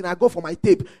finish preaching, I go for my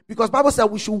tape. Because Bible says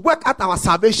we should work at our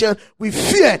salvation with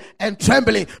fear and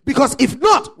trembling. Because if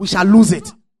not, we shall lose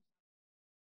it.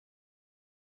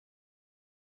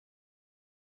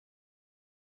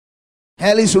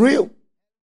 Hell is real.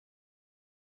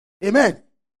 Amen.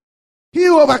 He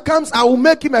who overcomes, I will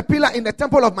make him a pillar in the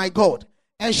temple of my God,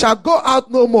 and shall go out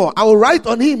no more. I will write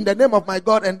on him the name of my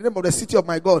God and the name of the city of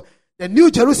my God, the new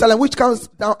Jerusalem which comes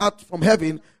down out from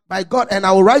heaven by God, and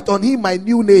I will write on him my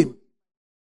new name.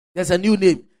 There's a new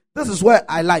name. This is where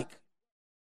I like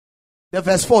the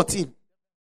verse 14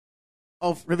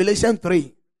 of Revelation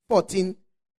 3:14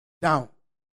 down.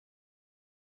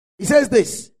 He says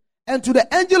this, and to the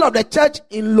angel of the church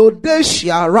in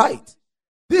Laodicea write,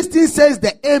 this thing says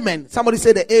the amen. Somebody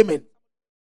say the amen.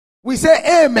 We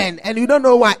say amen, and you don't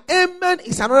know why. Amen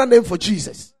is another name for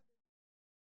Jesus.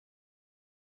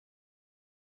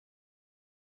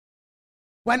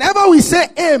 Whenever we say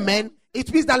amen,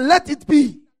 it means that let it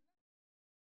be.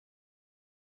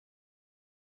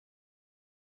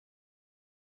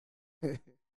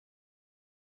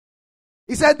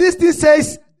 He said this thing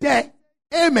says the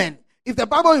amen. If the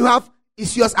Bible you have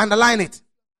is yours, underline it.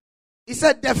 He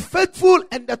said the faithful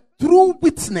and the true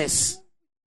witness.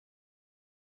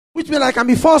 Which means I can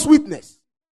be false witness.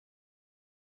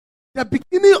 The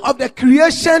beginning of the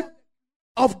creation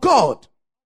of God.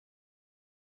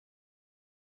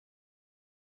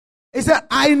 He said,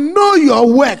 I know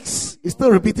your works. It's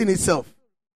still repeating itself.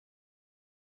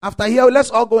 After here,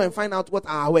 let's all go and find out what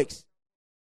are our works.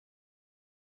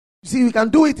 You see, we can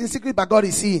do it in secret, but God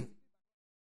is seeing.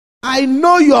 I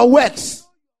know your works.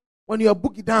 When you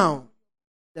book it down,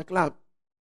 the cloud.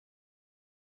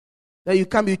 Then you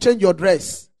come, you change your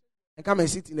dress and come and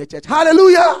sit in the church.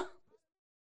 Hallelujah.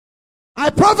 I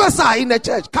prophesy in the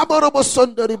church.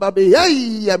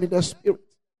 Hey, I'm in the spirit.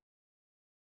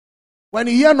 When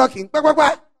you hear knocking,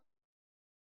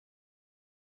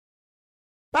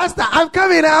 Pastor, I'm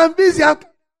coming, I'm busy.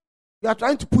 You are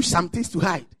trying to push some things to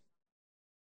hide.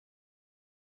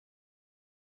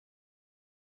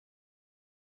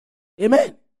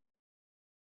 Amen.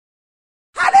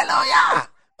 Hallelujah.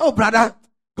 Oh, brother,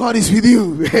 God is with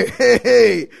you.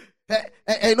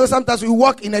 You know, sometimes we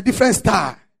walk in a different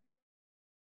style.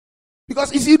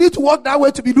 Because you need to walk that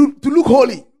way to look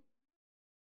holy.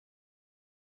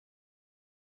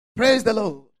 Praise the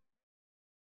Lord.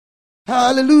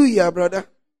 Hallelujah, brother.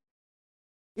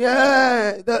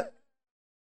 Yeah.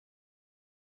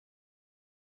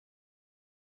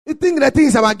 You think the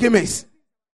things about gimmicks?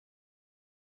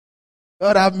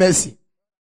 God have mercy.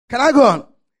 Can I go on?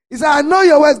 He said, I know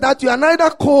your words that you are neither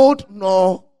cold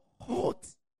nor hot.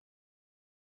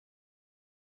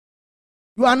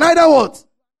 You are neither what?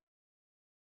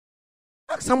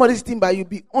 Ask somebody sitting by you,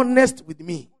 be honest with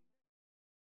me.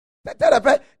 Tell the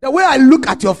person, the way I look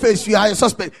at your face, you are a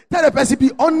suspect. Tell the person,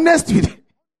 be honest with me.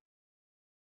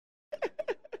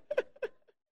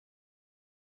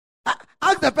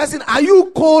 Ask the person, are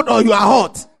you cold or you are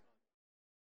hot?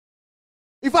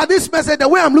 If at this message, the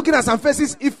way I'm looking at some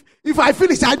faces, if I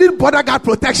finish, I need bodyguard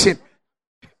protection.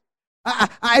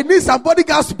 I need some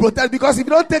bodyguards to protect, because if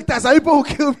you don't take time, some people will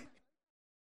kill me.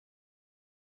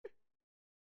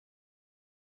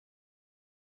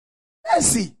 Let's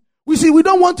see. We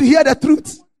don't want to hear the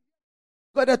truth,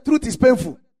 because the truth is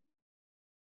painful.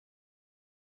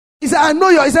 He said, I know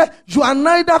you. He said, you are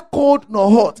neither cold nor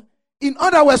hot. In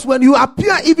other words, when you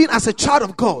appear even as a child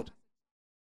of God,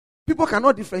 people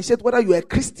cannot differentiate whether you are a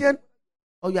Christian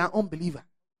or you are an unbeliever.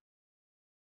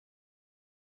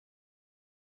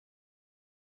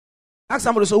 Ask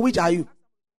somebody, so which are you?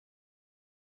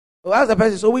 Or ask the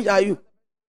person, so which are you?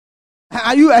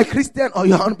 Are you a Christian or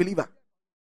you are an unbeliever?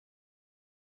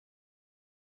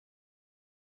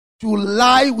 To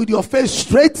lie with your face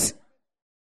straight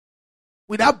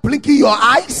without blinking your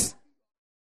eyes.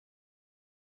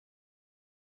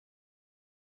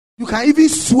 You can even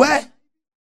swear.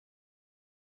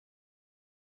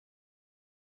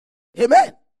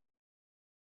 Amen.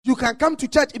 You can come to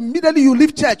church, immediately you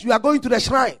leave church, you are going to the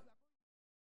shrine.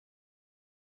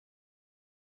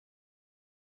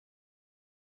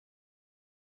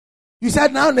 You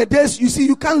said nowadays, you see,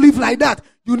 you can't live like that.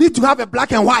 You need to have a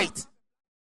black and white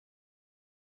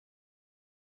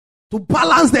to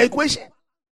balance the equation.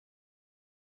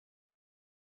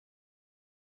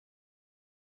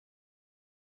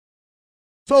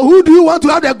 So who do you want to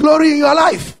have the glory in your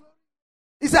life?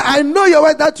 He said, I know your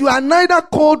word that you are neither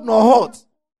cold nor hot.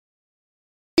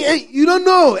 Hey, you don't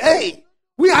know. Hey,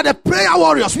 we are the prayer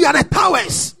warriors. We are the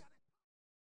towers.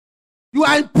 You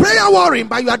are in prayer warring,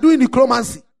 but you are doing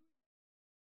necromancy.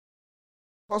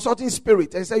 Consulting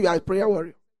spirit and say you are a prayer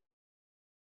warrior.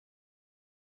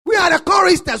 We are the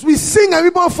choristers. We sing and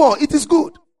we fall. It is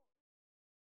good.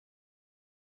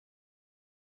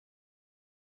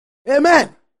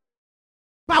 Amen.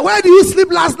 But where do you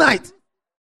sleep last night?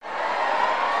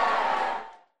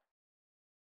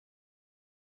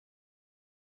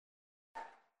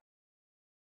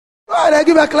 Oh, they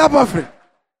give a clap offering.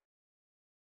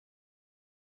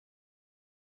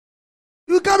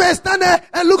 You come and stand there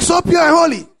and look so pure and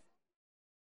holy.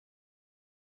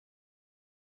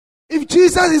 If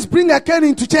Jesus is bringing a cane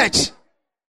into church, it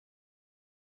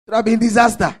would have been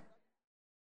disaster.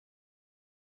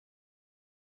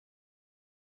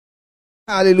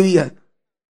 Hallelujah.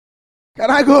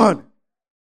 Can I go on?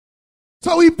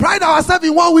 So we pride ourselves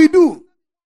in what we do,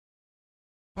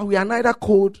 but we are neither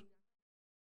cold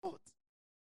nor hot.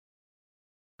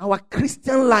 Our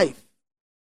Christian life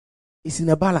is in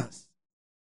a balance.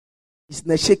 It's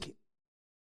in a shaking.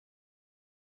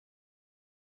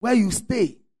 Where you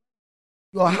stay,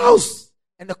 your house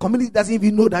and the community doesn't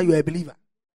even know that you are a believer.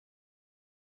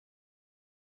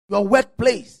 Your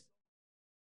workplace,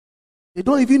 they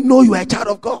don't even know you are a child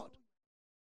of God.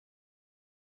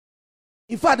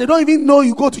 In fact, they don't even know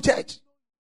you go to church.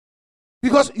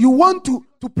 Because you want to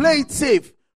play it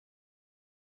safe.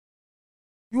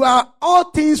 You are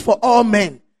all things for all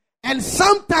men. And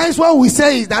sometimes what we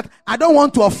say is that I don't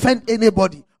want to offend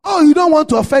anybody. Oh, you don't want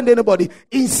to offend anybody.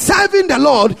 In serving the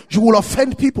Lord, you will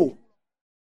offend people.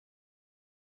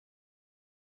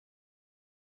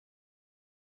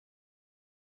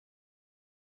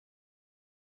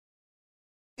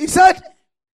 He said,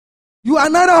 you are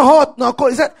neither hot nor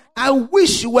cold. He said, I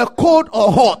wish you were cold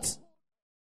or hot.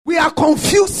 We are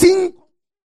confusing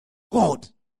God.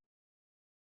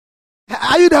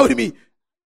 there with me?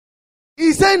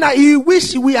 He's saying that he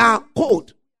wish we are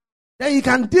cold. Then he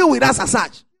can deal with us as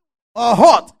such. Or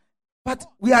hot. But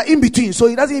we are in between. So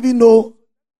he doesn't even know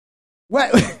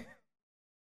where.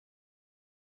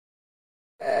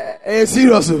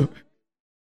 Serious.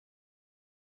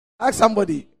 Ask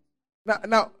somebody.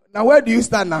 Now, where do you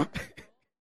stand now?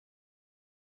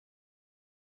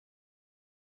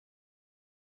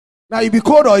 Now you be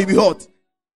cold or you be hot.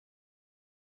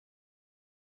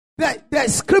 The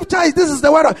scripture is, this is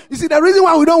the word of, you see, the reason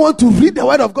why we don't want to read the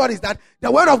word of God is that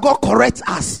the word of God corrects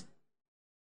us.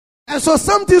 And so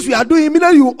some things we are doing,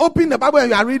 immediately you open the Bible and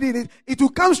you are reading it, it will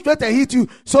come straight and hit you.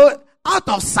 So out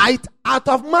of sight, out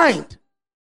of mind.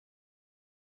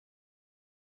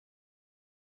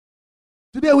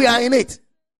 Today we are in it.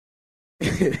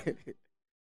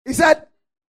 He said,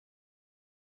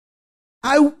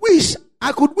 I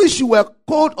could wish you were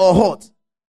cold or hot.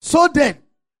 So then,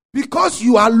 because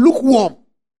you are lukewarm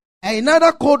and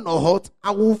neither cold nor hot,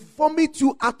 I will vomit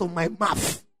you out of my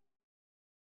mouth.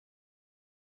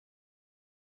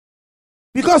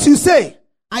 Because you say,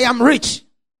 I am rich.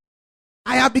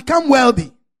 I have become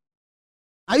wealthy.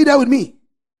 Are you there with me?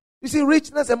 You see,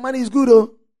 richness and money is good,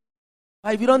 oh.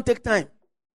 But if you don't take time,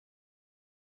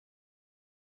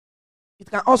 it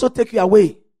can also take you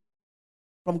away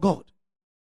from God.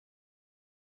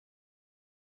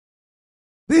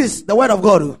 This is the word of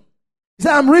God. He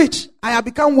said, I'm rich, I have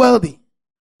become wealthy,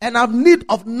 and have need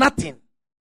of nothing,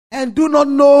 and do not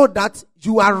know that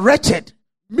you are wretched,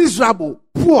 miserable,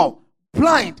 poor,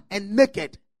 blind, and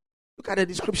naked. Look at the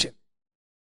description.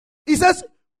 He says,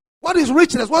 what is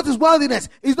richness? What is worldliness?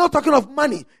 He's not talking of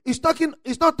money. He's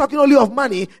not talking only of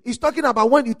money. He's talking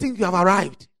about when you think you have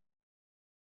arrived.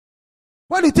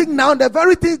 When you think now, the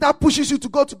very thing that pushes you to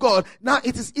go to God, now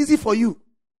it is easy for you.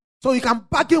 So you can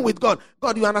bargain with God.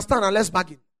 God, you understand, and let's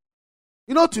bargain.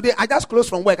 You know, today I just closed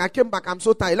from work. I came back. I'm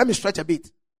so tired. Let me stretch a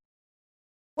bit.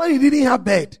 When you didn't have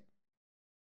bed.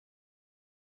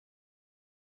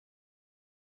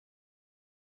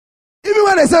 Even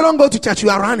when they say don't go to church, you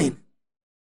are running.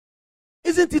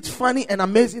 Isn't it funny and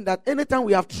amazing that anytime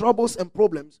we have troubles and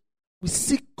problems, we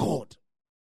seek God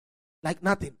like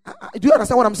nothing? Do you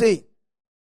understand what I'm saying?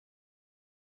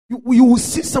 You will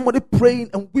see somebody praying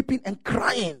and weeping and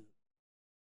crying.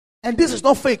 And this is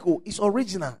not fake, oh, it's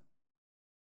original.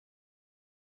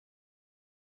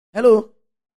 Hello?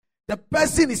 The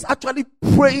person is actually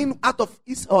praying out of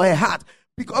his or her heart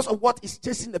because of what is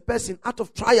chasing the person, out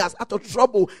of trials, out of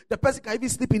trouble. The person can even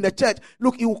sleep in the church.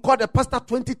 Look, he will call the pastor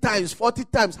 20 times, 40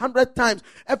 times, 100 times.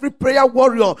 Every prayer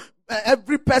warrior,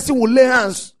 every person will lay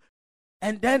hands.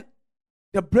 And then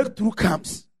the breakthrough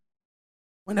comes.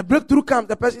 When the breakthrough comes,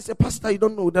 the person says, Pastor, you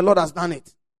don't know, the Lord has done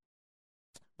it.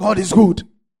 God is good.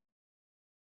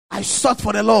 I sought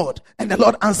for the Lord, and the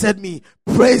Lord answered me.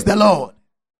 Praise the Lord.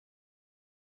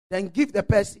 Then give the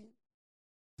person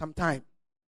some time.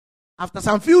 After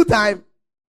some few time,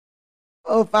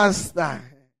 oh, Pastor,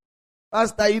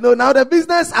 you know, now the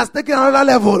business has taken another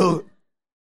level.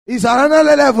 It's another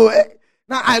level.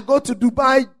 Now I go to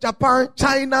Dubai, Japan,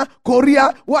 China,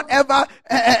 Korea, whatever,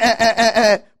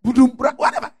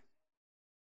 whatever.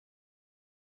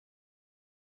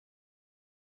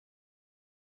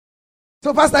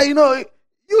 So, Pastor, you know,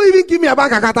 you even give me a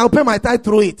bank account, I'll pay my tithe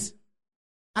through it.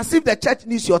 As if the church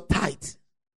needs your tithe.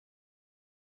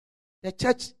 The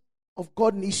church of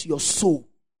God needs your soul.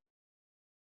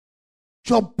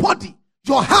 Your body,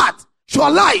 your heart, your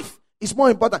life is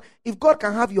more important. If God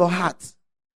can have your heart,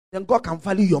 then God can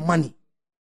value your money.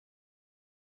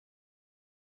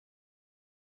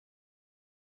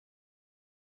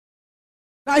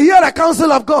 Now hear the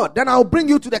counsel of God. Then I'll bring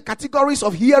you to the categories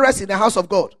of hearers in the house of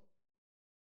God.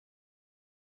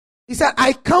 He said,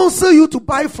 I counsel you to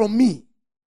buy from me.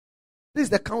 This is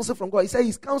the counsel from God. He said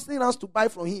he's counseling us to buy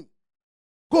from him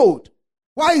gold.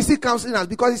 Why is he counseling us?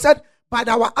 Because he said, by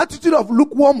our attitude of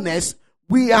lukewarmness,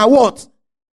 we are what?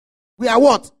 We are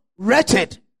what?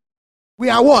 Wretched. We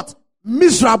are what?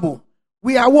 Miserable.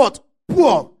 We are what?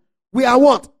 Poor. We are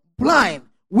what? Blind.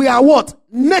 We are what?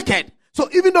 Naked. So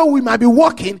even though we might be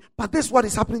walking, but this is what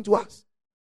is happening to us.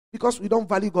 Because we don't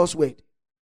value God's word.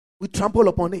 We trample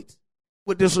upon it.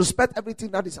 We disrespect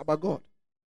everything that is about God.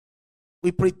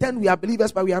 We pretend we are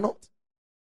believers, but we are not.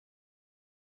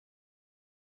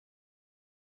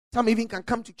 Some even can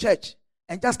come to church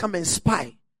and just come and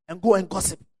spy and go and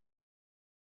gossip.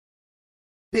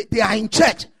 They are in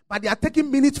church, but they are taking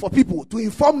minutes for people to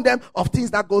inform them of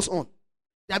things that goes on.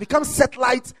 They have become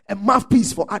satellites and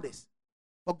mouthpiece for others,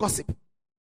 for gossip.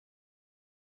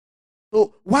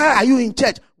 So why are you in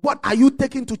church? What are you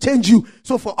taking to change you?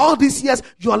 So for all these years,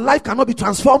 your life cannot be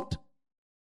transformed.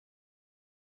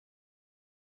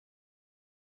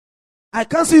 I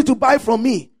counsel you to buy from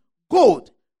me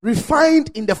gold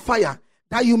refined in the fire,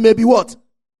 that you may be what?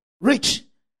 Rich.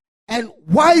 And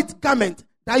white garment,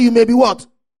 that you may be what?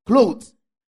 Clothed.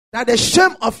 That the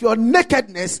shame of your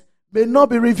nakedness may not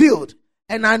be revealed.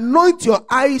 And anoint your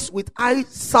eyes with eye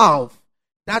salve,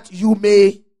 that you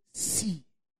may see.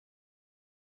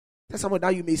 Tell someone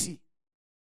that you may see.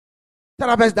 Tell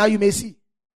others that you may see.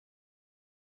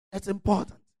 It's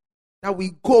important that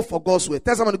we go for God's word.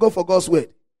 Tell someone to go for God's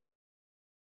word.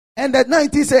 And at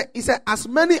 19 he said, as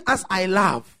many as I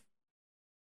love,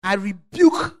 I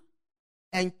rebuke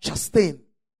and chasten.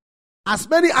 As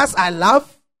many as I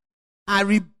love, I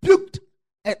rebuked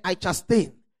and I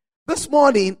chasten. This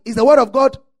morning, is the word of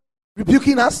God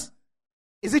rebuking us?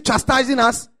 Is it chastising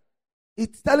us?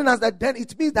 It's telling us that then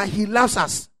it means that he loves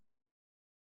us.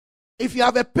 If you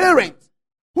have a parent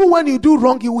who, when you do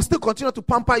wrong, he will still continue to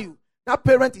pamper you, that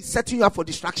parent is setting you up for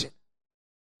distraction.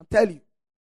 I'm telling you.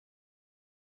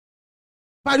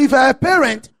 But if you are a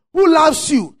parent who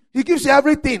loves you, he gives you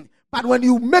everything. But when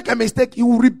you make a mistake, he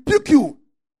will rebuke you.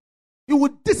 He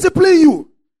will discipline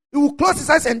you. He will close his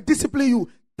eyes and discipline you.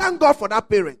 Thank God for that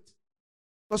parent.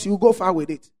 Because you will go far with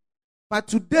it. But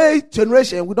today's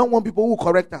generation, we don't want people who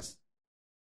correct us.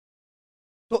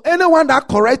 So anyone that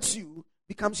corrects you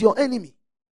becomes your enemy.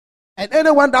 And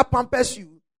anyone that pampers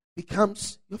you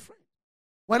becomes your friend.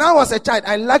 When I was a child,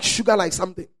 I liked sugar like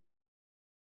something.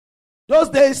 Those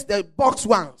days, the box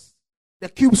ones, the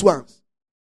cubes ones.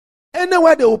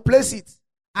 Anywhere they will place it,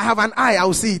 I have an eye, I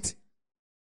will see it.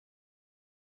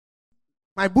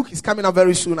 My book is coming out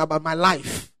very soon about my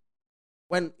life.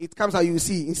 When it comes out, you will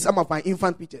see in some of my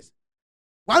infant pictures.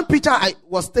 One picture I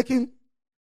was taking,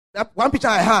 that one picture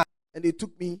I had, and they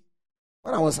took me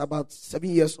when I was about 7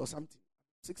 years or something.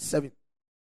 6, 7.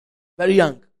 Very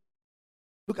young.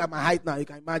 Look at my height now, you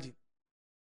can imagine.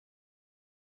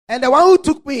 And the one who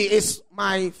took me is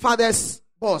my father's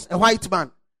boss, a white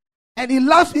man. And he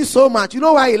loves me so much. You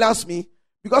know why he loves me?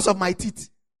 Because of my teeth.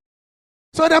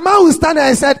 So the man who stand there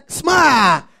and said,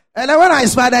 smile. And then when I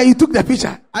smiled, he took the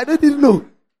picture. I didn't know.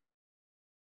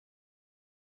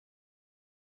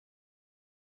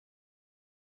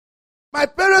 My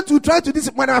parents would try to this.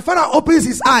 When my father opens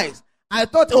his eyes, I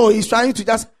thought, oh, he's trying to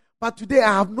just. But today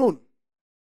I have known.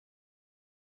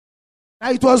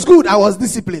 Now it was good I was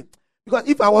disciplined. Because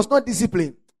if I was not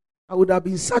disciplined, I would have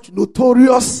been such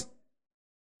notorious.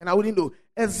 And I wouldn't know.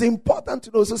 It's important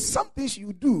to know. So some things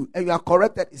you do and you are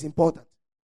corrected is important.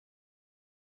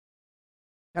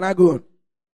 Can I go on?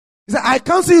 He said, I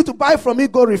counsel you to buy from me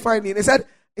gold refined. He said,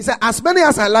 as many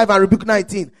as I love, I rebuke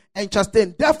 19 and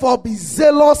chasten. Therefore be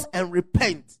zealous and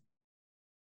repent.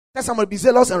 Tell somebody, be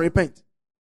zealous and repent.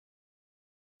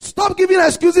 Stop giving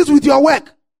excuses with your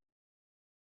work.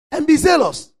 And be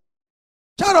zealous.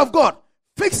 Child of God,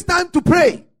 fix time to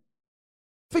pray.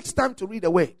 Fix time to read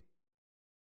the word.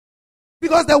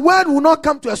 Because the word will not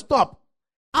come to a stop.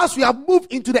 As we have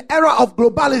moved into the era of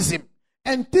globalism,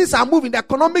 and things are moving, the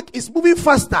economic is moving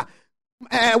faster.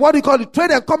 What do you call it?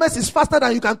 Trade and commerce is faster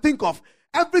than you can think of.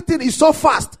 Everything is so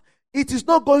fast. It is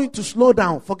not going to slow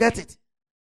down. Forget it.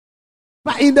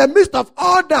 But in the midst of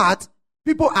all that,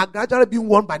 people are gradually being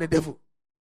warned by the devil.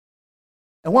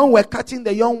 And when we're catching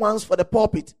the young ones for the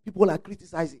pulpit, people are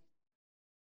criticizing.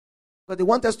 Because they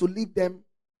want us to leave them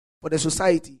for the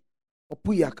society. For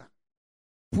puyaka.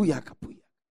 Puyaka.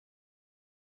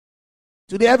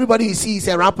 Today everybody you see is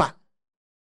a rapper.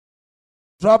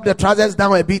 Drop the trousers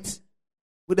down a bit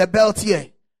with the belt here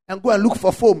and go and look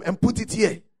for foam and put it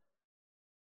here.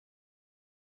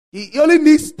 He only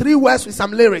needs 3 words with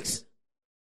some lyrics.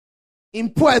 In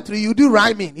poetry, you do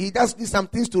rhyming. He just needs some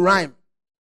things to rhyme.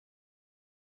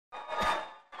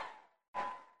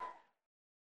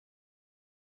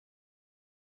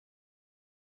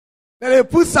 Then they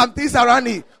put some things around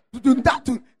it.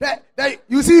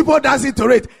 You see people dancing to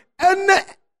it. And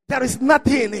there is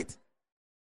nothing in it.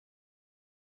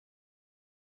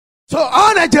 So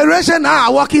all the generation now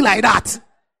are walking like that.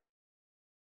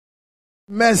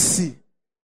 Mercy.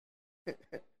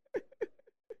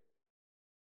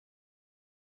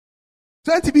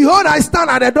 20, behold, I stand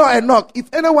at the door and knock. If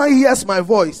anyone hears my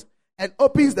voice and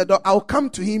opens the door, I'll come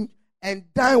to him and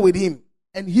dine with him,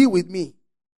 and he with me.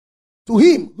 To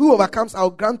him who overcomes, I'll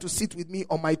grant to sit with me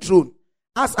on my throne,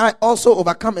 as I also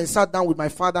overcome and sat down with my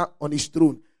Father on his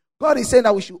throne. God is saying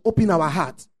that we should open our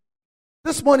heart.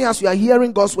 This morning, as you are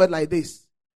hearing God's word like this,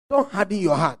 don't harden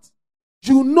your heart.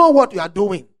 You know what you are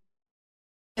doing.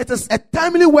 It is a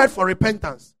timely word for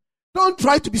repentance. Don't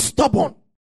try to be stubborn.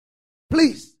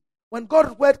 Please, when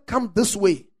God's word comes this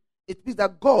way, it means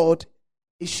that God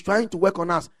is trying to work on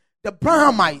us. The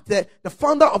Brahmite, the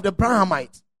founder of the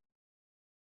Brahmite,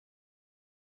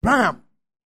 Branham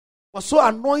was so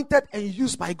anointed and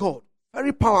used by God.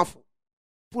 Very powerful.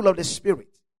 Full of the Spirit.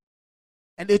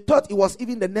 And they thought he was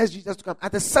even the next Jesus to come.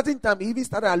 At a certain time, he even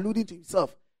started alluding to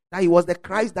himself that he was the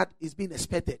Christ that is being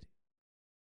expected.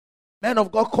 Men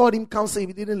of God called him counsel.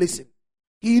 He didn't listen.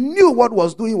 He knew what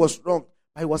was doing was wrong,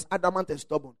 but he was adamant and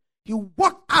stubborn. He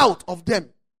walked out of them,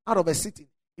 out of a city.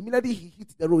 Immediately he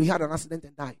hit the road. He had an accident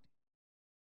and died.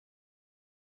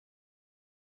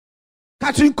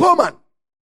 Kathryn Kuhlman,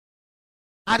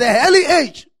 at an early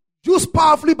age, used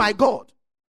powerfully by God,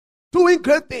 doing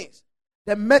great things.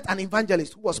 They met an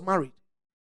evangelist who was married,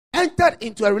 entered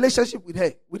into a relationship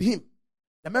with him.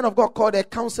 The man of God called her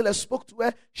counselor, spoke to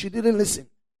her. She didn't listen.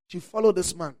 She followed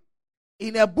this man.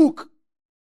 In a book,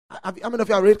 how many of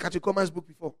you have read Kathryn Kuhlman's book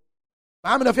before?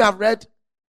 How many of you have read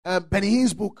Benny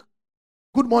Hinn's book,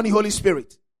 Good Morning, Holy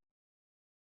Spirit?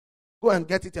 Go and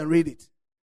get it and read it.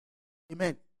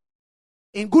 Amen.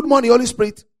 In Good Morning, Holy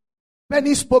Spirit,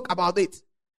 Benny spoke about it.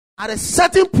 At a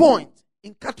certain point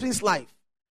in Kathryn's life,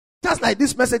 just like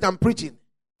this message I'm preaching,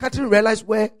 Kathryn realized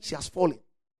where she has fallen.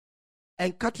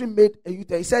 And Kathryn made a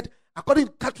U-turn. He said, according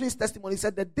to Kathryn's testimony, he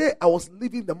said, the day I was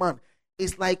leaving the man,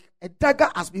 it's like a dagger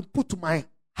has been put to my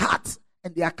heart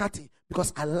and they are cutting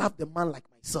because I love the man like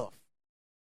myself.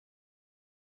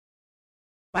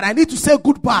 But I need to say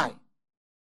goodbye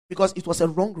because it was a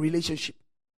wrong relationship.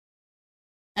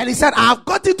 And he said, I have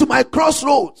gotten to my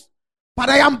crossroads, but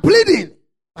I am bleeding,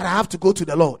 but I have to go to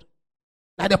the Lord.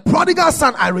 Like the prodigal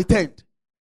son, I returned.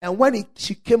 And when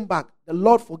she came back, the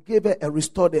Lord forgave her and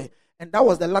restored her. And that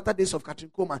was the latter days of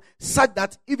Kathryn Kuhlman, such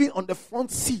that even on the front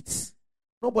seats,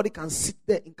 nobody can sit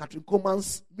there in Kathryn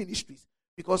Kuhlman's ministries.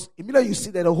 Because immediately you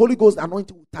see that the Holy Ghost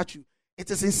anointing will touch you. It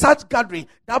is in such gathering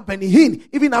that Benny Hinn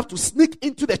even have to sneak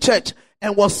into the church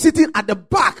and was sitting at the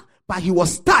back, but he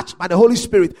was touched by the Holy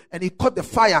Spirit and he caught the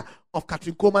fire of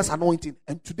Kathryn Kuhlman's anointing.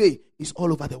 And today, it's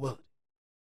all over the world.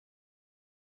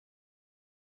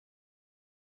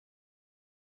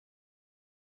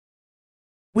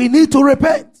 We need to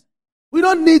repent. We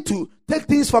don't need to take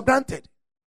things for granted.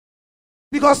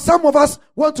 Because some of us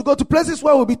want to go to places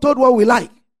where we'll be told what we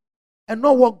like and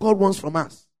not what God wants from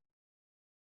us.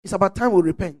 It's about time we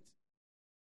repent.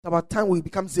 It's about time we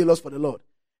become zealous for the Lord.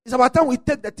 It's about time we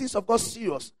take the things of God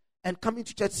serious and come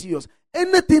into church serious.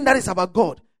 Anything that is about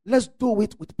God, let's do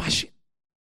it with passion.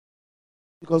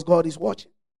 Because God is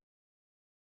watching.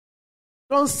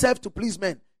 Don't serve to please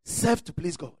men. Serve to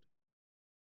please God.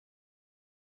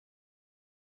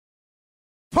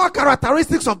 4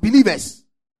 characteristics of believers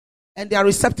and their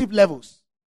receptive levels.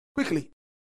 Quickly.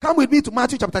 Come with me to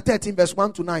Matthew chapter 13, verse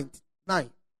 1 to 9.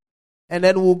 And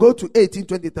then we'll go to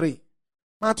 18:23.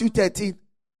 Matthew 13,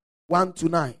 1 to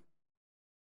 9.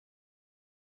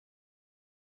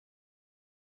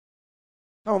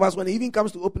 Some of us, when it even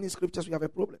comes to opening scriptures, we have a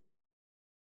problem.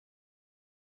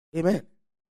 Amen.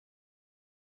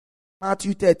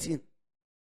 Matthew 13,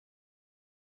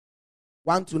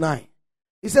 1 to 9.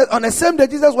 He said, on the same day,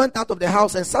 Jesus went out of the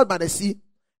house and sat by the sea,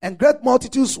 and great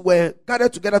multitudes were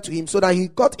gathered together to him, so that he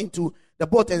got into the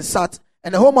boat and sat,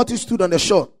 and the whole multitude stood on the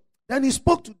shore. Then he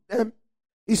spoke to them.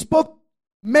 He spoke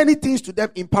many things to them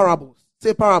in parables.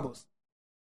 Say parables.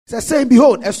 He said, saying,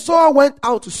 behold, a sower went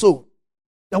out to sow.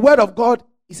 The word of God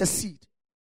is a seed.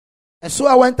 A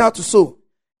sower went out to sow.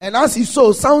 And as he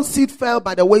sowed, some seed fell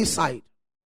by the wayside,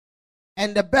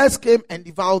 and the birds came and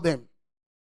devoured them.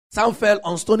 Some fell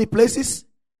on stony places,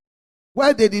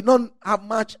 where they did not have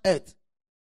much earth,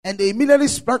 and they immediately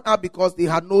sprang up because they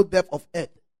had no depth of earth.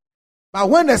 But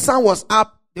when the sun was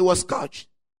up, they were scorched,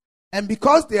 and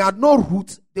because they had no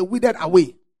roots, they withered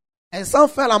away. And some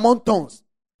fell among thorns,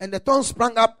 and the thorns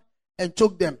sprang up and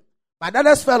choked them. But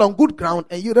others fell on good ground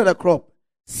and yielded a crop,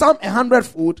 some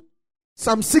 100-fold,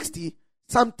 some 60,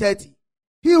 some 30.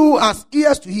 He who has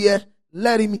ears to hear,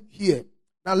 let him hear.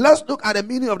 Now let's look at the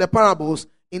meaning of the parables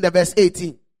in the verse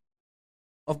 18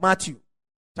 of Matthew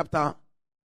chapter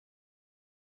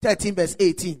 13 verse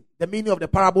 18. The meaning of the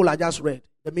parable I just read.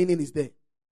 The meaning is there.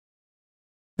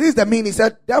 This is the meaning. He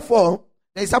said, therefore,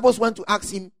 the disciples went to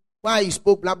ask him why he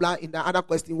spoke blah blah in the other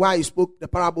question, why he spoke the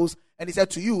parables. And he said,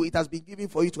 to you, it has been given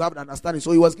for you to have an understanding.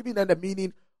 So he was giving them the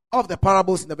meaning of the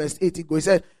parables in the verse 18. He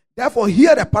said, therefore,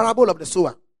 hear the parable of the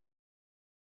sower.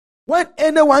 When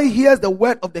anyone hears the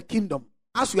word of the kingdom,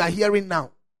 as we are hearing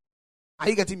now, are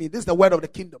you getting me? This is the word of the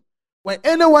kingdom. When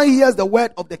anyone hears the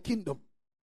word of the kingdom,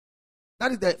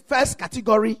 that is the first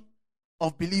category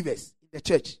of believers in the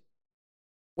church.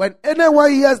 When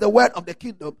anyone hears the word of the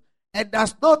kingdom and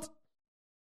does not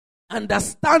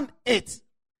understand it,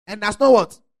 and does not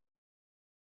what?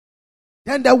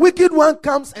 Then the wicked one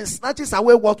comes and snatches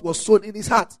away what was sown in his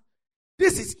heart.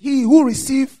 This is he who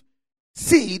received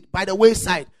seed by the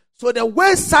wayside. So the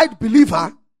wayside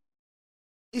believer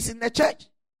is in the church.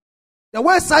 The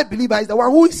wayside believer is the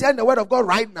one who is hearing the word of God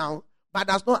right now, but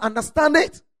does not understand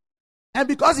it. And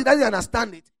because he doesn't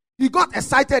understand it, he got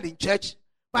excited in church,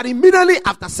 but immediately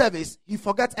after service, he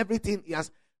forgets everything he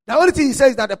has. The only thing he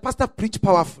says is that the pastor preached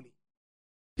powerfully.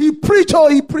 He preached,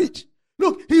 he preached.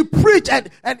 Look, he preached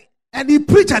and he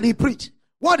preached and he preached.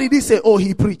 What did he say? Oh,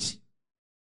 he preached.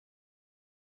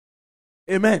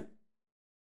 Amen.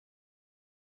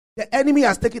 The enemy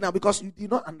has taken out because you did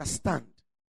not understand.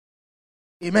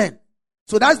 Amen.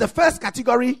 So that's the first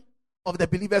category of the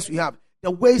believers we have.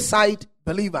 The wayside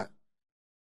believer.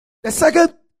 The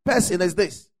second person is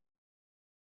this.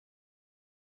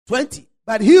 20.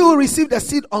 But he who received the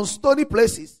seed on stony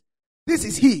places, this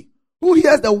is he who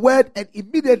hears the word and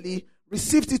immediately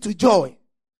receives it to joy.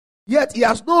 Yet he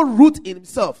has no root in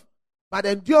himself, but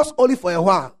endures only for a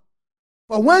while.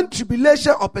 For when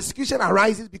tribulation or persecution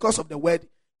arises because of the word,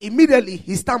 immediately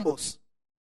he stumbles.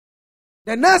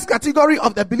 The next category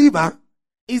of the believer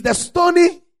is the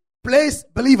stony place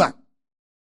believer.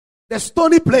 The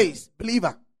stony place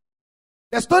believer.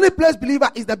 The stony place believer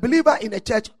is the believer in the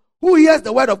church who hears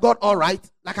the word of God all right,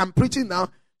 like I'm preaching now,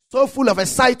 so full of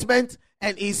excitement,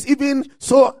 and is even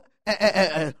so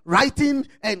writing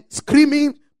and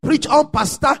screaming, preach on,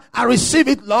 pastor, I receive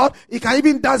it, Lord. He can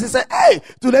even dance and say, hey,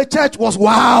 today church was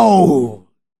wow.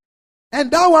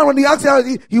 And that one, when he asks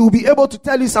him, he will be able to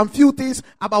tell you some few things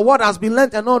about what has been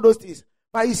learned and all those things.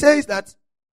 But he says that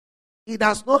he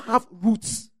does not have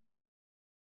roots.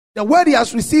 The word he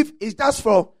has received is just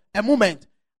for a moment.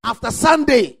 After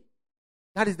Sunday,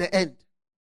 that is the end.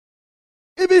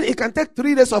 Even it can take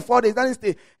 3 days or 4 days, doesn't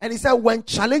stay. And he said, when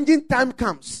challenging time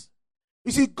comes,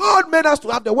 you see, God made us to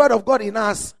have the word of God in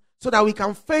us so that we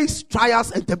can face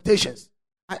trials and temptations.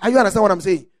 Are you understand what I'm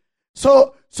saying?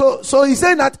 So he's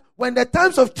saying that when the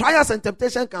times of trials and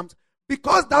temptation comes,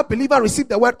 because that believer received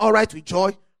the word all right with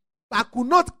joy, but could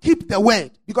not keep the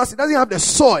word because he doesn't have the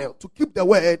soil to keep the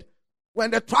word, when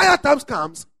the trial times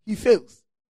comes, he fails.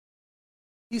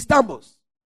 He stumbles.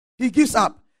 He gives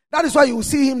up. That is why you will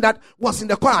see him that was in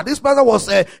the choir. This brother was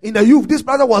in the youth. This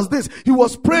brother was this. He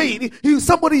was praying. He was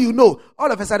somebody you know. All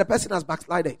of a sudden, the person has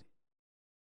backslided.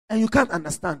 And you can't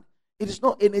understand. It is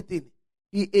not anything.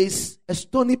 He is a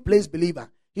stony place believer.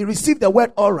 He received the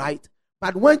word all right.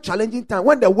 But when challenging time,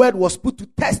 when the word was put to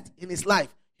test in his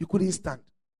life, he couldn't stand.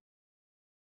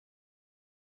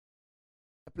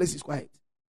 The place is quiet.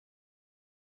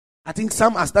 I think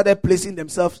some have started placing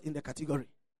themselves in the category.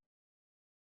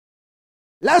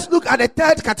 Let's look at the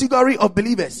third category of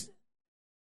believers.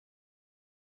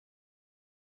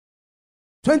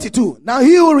 22. Now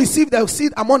he who received the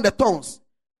seed among the thorns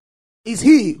is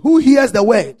he who hears the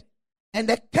word, and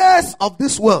the curse of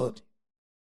this world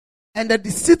and the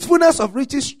deceitfulness of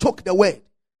riches choke the word,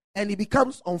 and he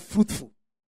becomes unfruitful.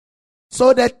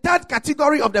 So the third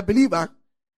category of the believer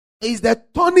is the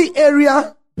thorny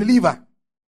area believer.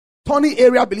 Thorny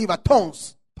area believer,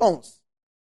 thorns.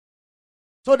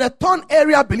 So the thorny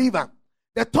area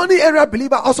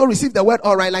believer also received the word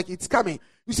all right, like it's coming.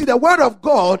 You see, the word of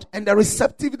God and the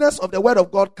receptiveness of the word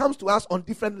of God comes to us on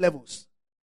different levels.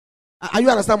 Are you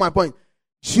understand my point?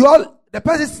 Sure, the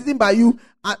person sitting by you,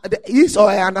 his or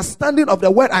her understanding of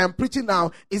the word I am preaching now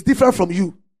is different from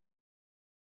you.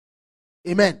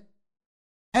 Amen.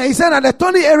 And he said that the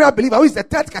thorny area believer, who is the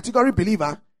third category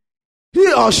believer,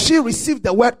 he or she received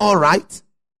the word all right.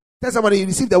 Tell somebody you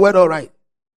received the word all right.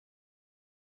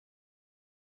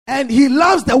 And he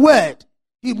loves the word.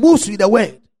 He moves with the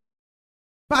word.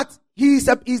 But he's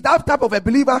that type of a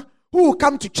believer who will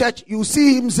come to church. You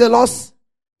see him zealous.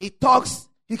 He talks.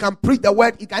 He can preach the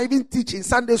word. He can even teach in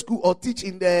Sunday school or teach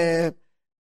in the,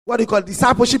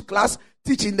 discipleship class.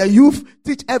 Teach in the youth.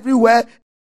 Teach everywhere.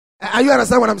 Are you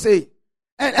understand what I'm saying?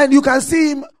 And you can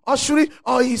see him ushering,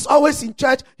 or he's always in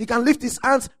church. He can lift his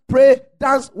hands, pray,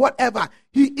 dance, whatever.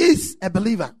 He is a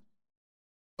believer.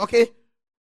 Okay?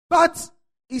 But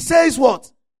he says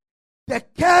what? The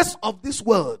curse of this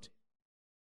world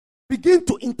begin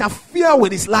to interfere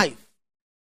with his life.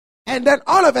 And then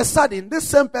all of a sudden, this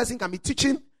same person can be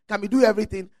teaching, can be doing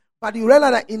everything, but you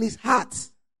realize that in his heart,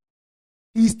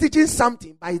 he's teaching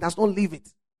something, but he does not live it.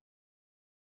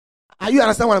 Are you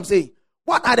understand what I'm saying?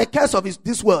 What are the curse of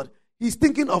this world? He's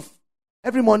thinking of,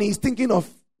 every morning he's thinking of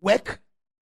work,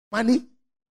 money,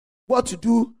 what to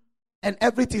do, and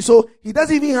everything. So he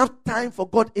doesn't even have time for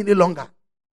God any longer.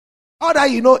 All that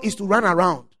you know is to run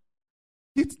around.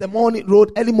 Hit the morning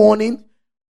road, early morning,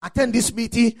 attend this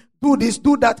meeting, do this,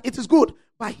 do that. It is good.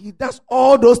 But he does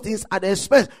all those things at the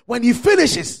expense. When he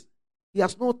finishes, he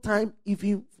has no time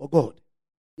even for God.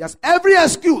 He has every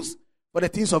excuse for the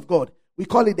things of God. We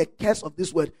call it the curse of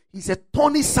this word. He's a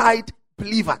thorny-side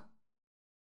believer.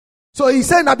 So he's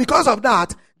saying that because of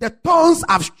that, the thorns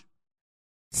have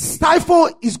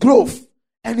stifled his growth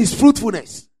and his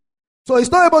fruitfulness. So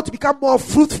he's not able to become more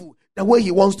fruitful the way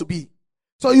he wants to be.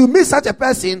 So you meet such a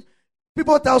person,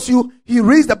 people tells you he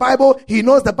reads the Bible, he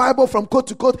knows the Bible from quote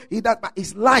to quote, but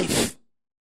his life,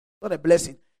 not a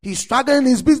blessing. He's struggling in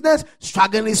his business,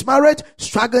 struggling in his marriage,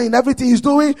 struggling in everything he's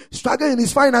doing, struggling in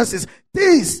his finances.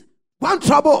 This, one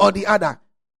trouble or the other.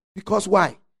 Because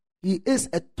why? He is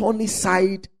a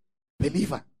thorny-side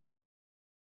believer.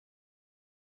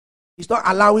 He's not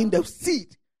allowing the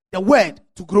seed, the word,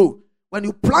 to grow. When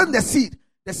you plant the seed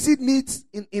needs,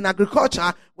 in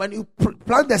agriculture, when you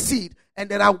plant the seed, and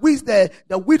there are weeds there,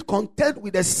 the weed contend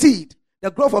with the seed, the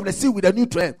growth of the seed with the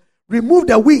nutrient. Remove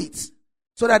the weeds,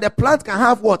 so that the plant can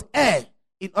have what? Air,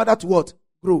 in order to what?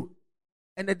 Grow.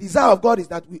 And the desire of God is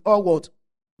that we all what?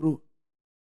 Grow.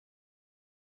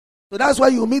 So that's why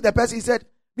you meet the person, he said,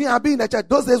 me, I've been in the church.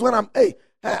 Those days when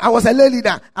I was a lay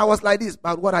leader, I was like this,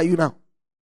 but what are you now?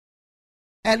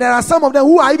 And there are some of them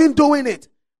who are even doing it.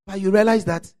 But you realize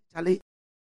that, Charlie,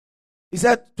 he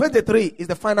said 23 is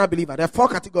the final believer. There are 4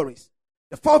 categories.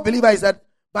 The 4th believer is that,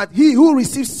 but he who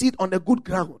receives seed on the good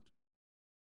ground.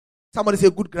 Somebody say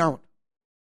good ground.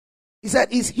 He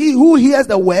said, is he who hears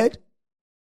the word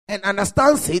and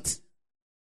understands it,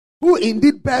 who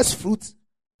indeed bears fruit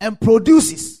and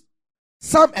produces,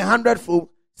 some 100-fold,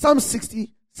 some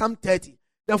 60, some 30.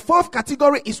 The 4th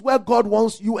category is where God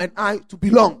wants you and I to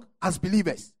belong as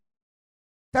believers.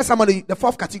 Tell somebody the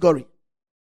 4th category.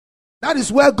 That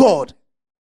is where God.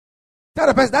 Tell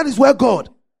the person, that is where God.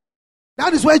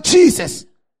 That is where Jesus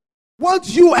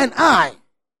wants you and I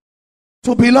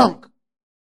to belong.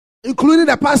 Including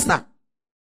the pastor.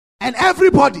 And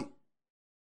everybody.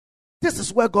 This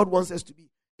is where God wants us to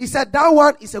be. He said that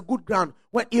one is a good ground.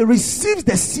 When he receives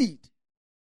the seed,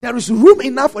 there is room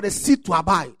enough for the seed to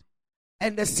abide.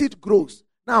 And the seed grows.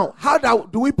 Now, how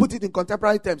do we put it in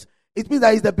contemporary terms? It means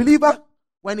that he's the believer.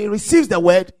 When he receives the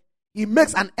word, he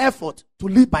makes an effort to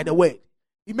live by the word.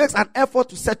 He makes an effort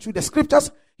to set through the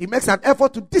scriptures. He makes an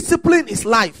effort to discipline his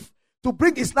life, to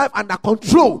bring his life under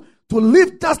control, to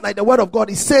live just like the word of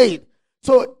God is saying.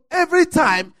 So every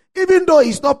time, even though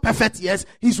he's not perfect, yes,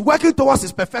 he's working towards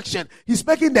his perfection. He's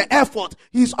making the effort.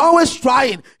 He's always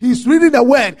trying. He's reading the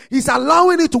word. He's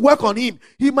allowing it to work on him.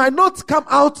 He might not come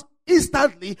out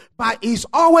instantly, but he's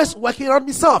always working on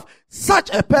himself.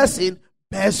 Such a person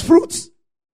bears fruits.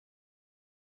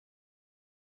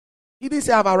 He didn't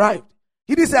say I've arrived.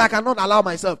 He didn't say I cannot allow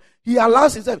myself. He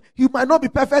allows himself. He might not be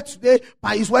perfect today,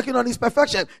 but he's working on his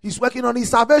perfection. He's working on his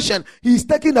salvation. He's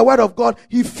taking the word of God.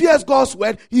 He fears God's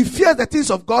word. He fears the things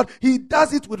of God. He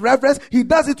does it with reverence. He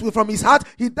does it from his heart.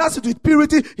 He does it with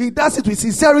purity. He does it with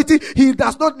sincerity. He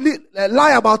does not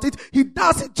lie about it. He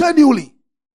does it genuinely.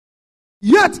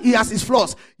 Yet he has his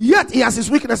flaws. Yet he has his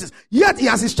weaknesses. Yet he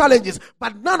has his challenges.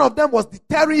 But none of them was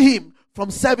deterring him from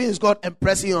serving his God and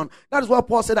pressing on. That is what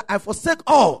Paul said, that I forsake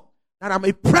all, that I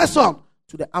may press on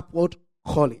to the upward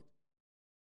calling.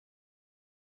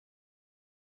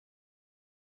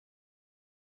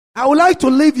 I would like to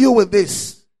leave you with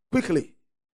this quickly.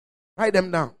 Write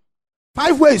them down.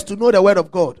 5 ways to know the word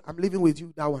of God. I'm leaving with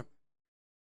you that one.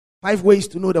 5 ways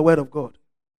to know the word of God.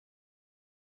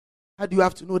 How do you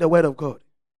have to know the word of God?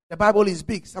 The Bible is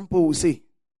big. Some people will say,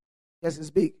 yes, it's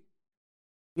big.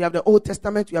 We have the Old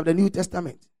Testament. We have the New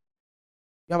Testament.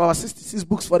 We have our 66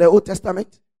 books for the Old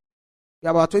Testament. We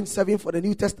have our 27 for the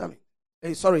New Testament.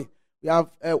 We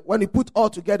have, when you put all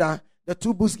together, the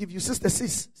 2 books give you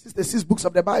 66 books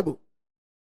of the Bible.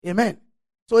 Amen.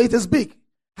 So it is big.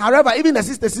 However, even the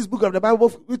 66 books of the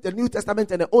Bible with the New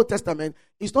Testament and the Old Testament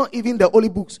is not even the only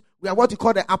books. We have what you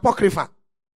call the Apocrypha.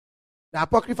 The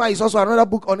Apocrypha is also another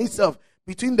book on itself.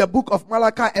 Between the book of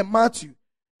Malachi and Matthew,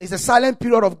 it's a silent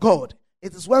period of God.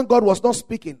 It is when God was not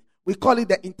speaking. We call it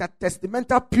the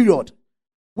intertestamental period,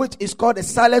 which is called the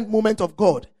silent moment of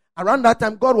God. Around that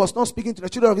time, God was not speaking to the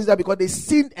children of Israel because they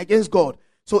sinned against God.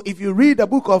 So if you read the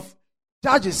book of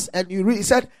Judges and you read, it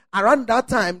said, around that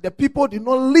time, the people did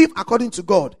not live according to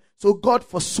God. So God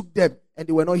forsook them and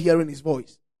they were not hearing his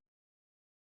voice.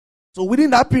 So within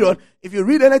that period, if you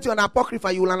read anything on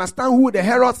Apocrypha, you will understand who the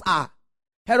Herods are.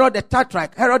 Herod the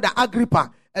Tetrarch, Herod the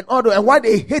Agrippa, and why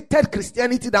they hated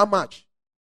Christianity that much.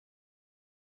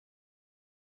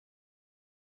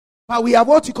 But we have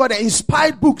what you call the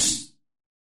inspired books,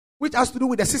 which has to do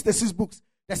with the 66 books.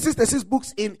 The 66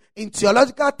 books in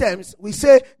theological terms, we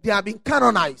say they have been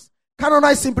canonized.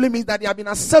 Canonized simply means that they have been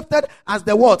accepted as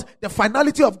the what? The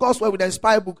finality of God's word with the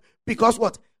inspired book. Because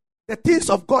what? The things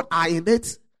of God are in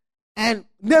it. and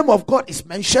name of God is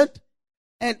mentioned,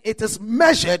 and it is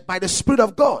measured by the Spirit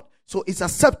of God. So it's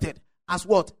accepted as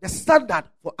what? The standard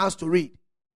for us to read.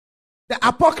 The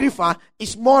Apocrypha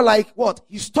is more like what?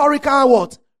 Historical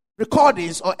what?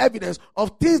 Recordings or evidence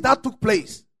of things that took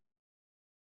place.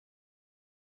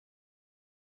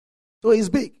 So it's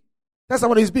big. Tell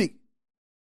someone it's big.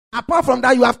 Apart from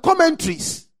that, you have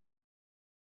commentaries.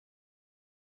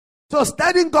 So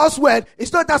studying God's word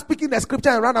is not just speaking the scripture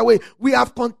and run away. We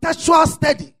have contextual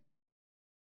study,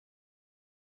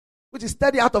 which is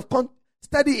study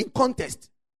in context.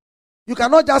 You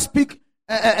cannot just speak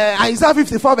Isaiah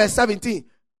 54 verse 17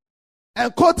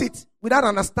 and quote it without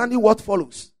understanding what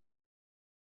follows.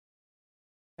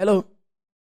 Hello?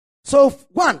 So,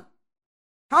 one,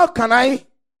 how can I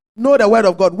know the word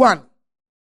of God? One,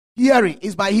 hearing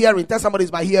is by hearing. Tell somebody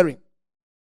it's by hearing.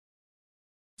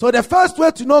 So the first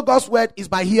way to know God's word is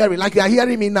by hearing, like you are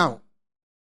hearing me now.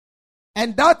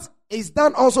 And that is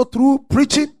done also through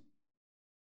preaching,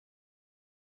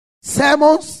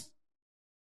 sermons,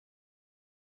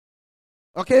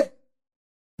 okay?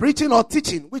 Preaching or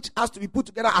teaching, which has to be put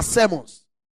together as sermons.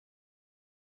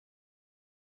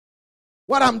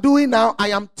 What I'm doing now, I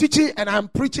am teaching and I'm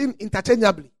preaching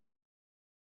interchangeably.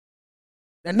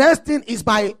 The next thing is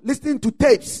by listening to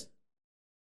tapes.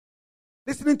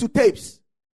 Listening to tapes.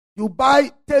 You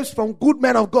buy tapes from good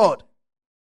men of God.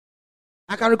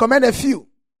 I can recommend a few.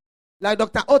 Like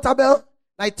Dr. Otabel,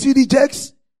 like T.D.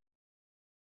 Jakes,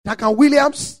 Duncan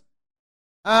Williams,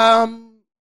 my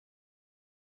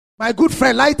good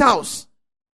friend Lighthouse,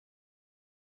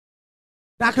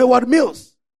 Dr. Ward Mills.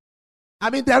 I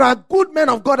mean, there are good men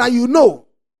of God that you know.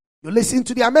 You listen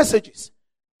to their messages.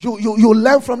 You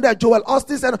learn from them. Joel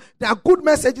Osteen, and there are good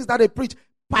messages that they preach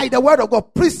by the word of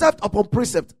God, precept upon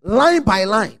precept, line by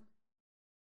line.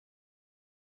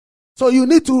 So you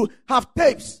need to have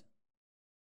tapes,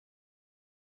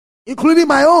 including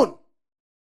my own.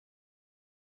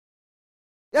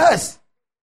 Yes.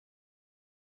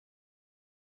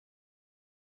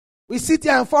 We sit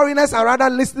here and foreigners are rather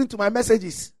listening to my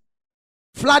messages,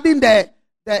 flooding the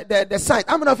site.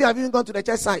 How many of you have even gone to the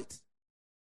church site?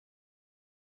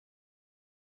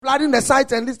 Flooding the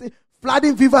site and listening,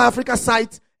 flooding Viva Africa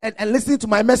site and listening to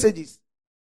my messages.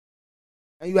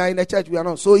 And you are in the church, we are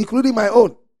not. So including my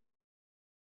own.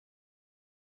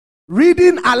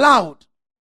 Reading aloud.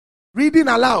 Reading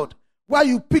aloud. While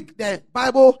you pick the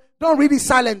Bible, don't read it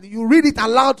silently. You read it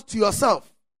aloud to yourself.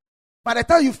 By the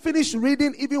time you finish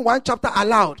reading even one chapter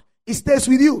aloud, it stays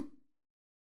with you.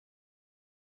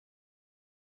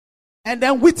 And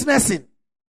then witnessing.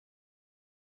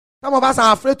 Some of us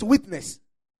are afraid to witness.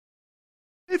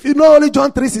 If you know only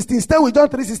John 3:16, stay with John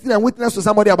 3:16 and witness to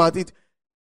somebody about it.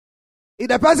 If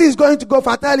the person is going to go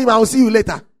for, tell him I will see you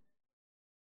later.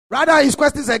 Rather his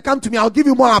questions and come to me, I'll give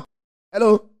you more.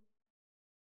 Hello?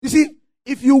 You see,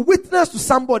 if you witness to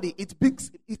somebody, it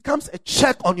becomes a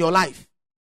check on your life.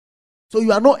 So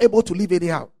you are not able to live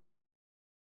anyhow.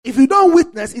 If you don't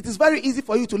witness, it is very easy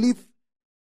for you to live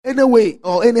anyway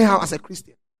or anyhow as a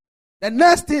Christian. The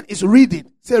next thing is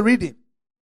reading. Say reading.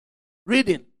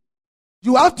 Reading.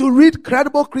 You have to read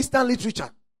credible Christian literature.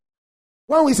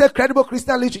 When we say credible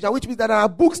Christian literature, which means that there are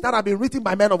books that have been written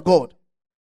by men of God.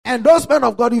 And those men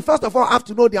of God, you first of all have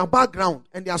to know their background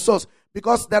and their source,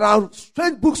 because there are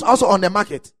strange books also on the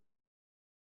market.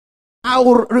 I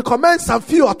will recommend some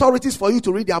few authorities for you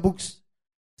to read their books.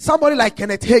 Somebody like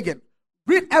Kenneth Hagin.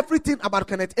 Read everything about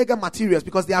Kenneth Hagin materials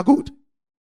because they are good.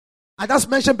 I just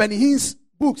mentioned Benny Hinn's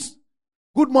books.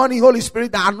 Good Morning, Holy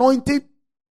Spirit, The Anointing.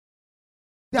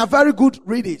 They are very good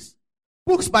readings.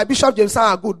 Books by Bishop James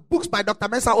are good. Books by Dr.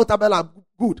 Mensa Otabel are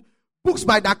good. Books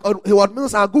by Dr. Hayward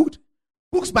Mills are good.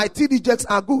 Books by T.D. Jakes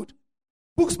are good.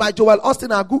 Books by Joel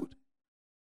Osteen are good.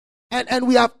 And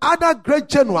we have other great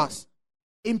generals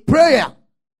in prayer,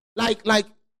 like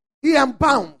E.M.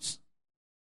 Bounds.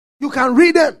 You can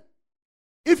read them.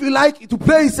 If you like to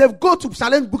play yourself, go to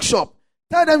Challenge Bookshop.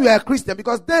 Tell them you are a Christian,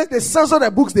 because they censor the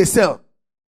books they sell.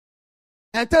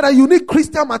 And tell them you need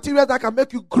Christian material that can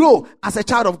make you grow as a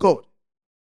child of God.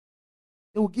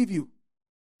 They will give you.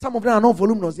 Some of them are not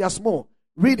voluminous, they are small.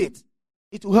 Read it.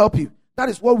 It will help you. That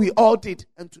is what we all did,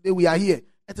 and today we are here.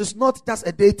 It is not just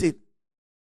a day thing.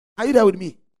 Are you there with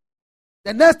me?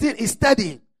 The next thing is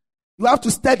studying. You have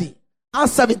to study.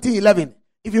 Acts 17:11.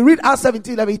 If you read Acts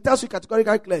 17:11, it tells you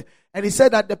categorically clear. And he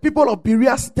said that the people of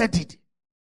Berea studied.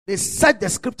 They searched the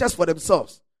scriptures for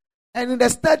themselves. And in the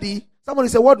study, somebody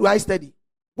said, what do I study?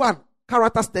 One,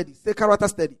 character study. Say character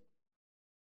study.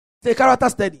 Say character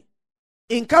study.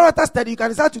 In character study, you can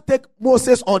decide to take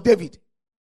Moses or David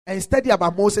and study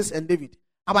about Moses and David.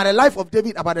 About the life of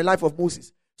David, about the life of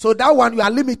Moses. So that one, you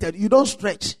are limited. You don't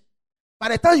stretch. By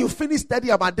the time you finish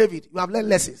studying about David, you have learned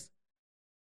lessons.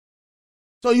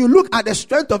 So you look at the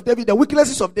strength of David, the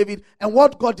weaknesses of David, and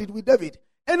what God did with David.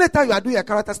 Anytime you are doing a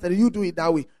character study, you do it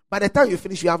that way. By the time you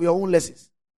finish, you have your own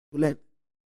lessons to learn.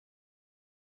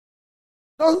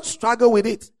 Don't struggle with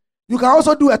it. You can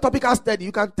also do a topical study.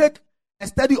 You can take a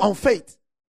study on faith.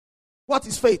 What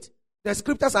is faith? The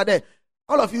scriptures are there.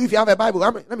 All of you, if you have a Bible,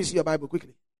 let me see your Bible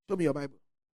quickly. Show me your Bible.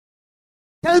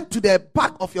 Turn to the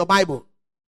back of your Bible.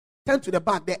 Turn to the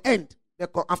back, the end.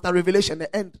 After Revelation,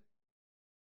 the end.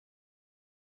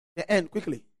 The end,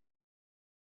 quickly.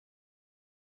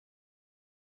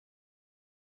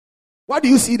 What do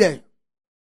you see there?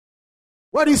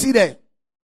 What do you see there?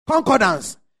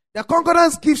 Concordance. The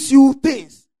concordance gives you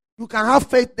things. You can have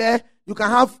faith there. You can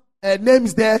have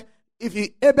names there. If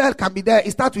Abel can be there,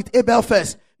 it starts with Abel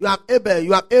first. You have Abel,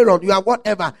 you have Aaron, you have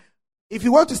whatever. If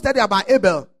you want to study about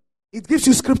Abel, it gives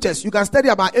you scriptures. You can study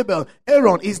about Abel.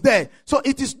 Aaron is there. So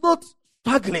it is not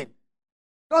struggling.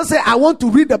 Don't say, I want to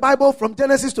read the Bible from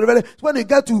Genesis to Revelation. When you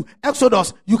get to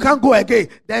Exodus, you can't go again.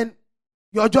 Then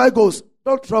your joy goes.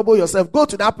 Don't trouble yourself. Go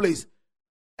to that place.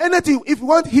 Anything, if you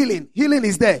want healing, healing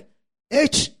is there.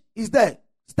 H is there.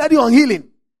 Study on healing.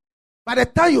 By the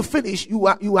time you finish,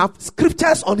 you have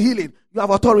scriptures on healing. You have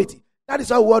authority. That is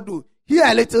what we want to do. Here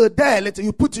a little, there a little.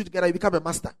 You put it together, you become a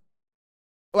master.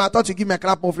 Oh, I thought you give me a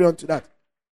clap more free on to that.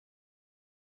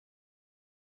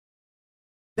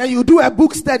 Then you do a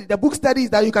book study. The book study is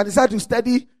that you can decide to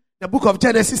study the book of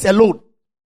Genesis alone.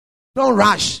 Don't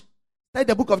rush. Study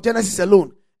the book of Genesis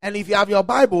alone. And if you have your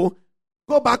Bible,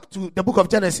 go back to the book of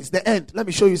Genesis, the end. Let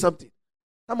me show you something.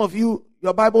 Some of you,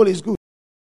 your Bible is good.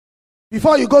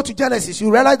 Before you go to Genesis, you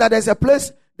realize that there's a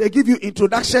place they give you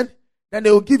introduction, then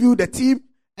they will give you the theme,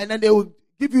 and then they will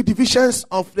give you divisions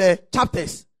of the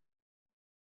chapters.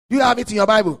 Do you have it in your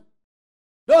Bible?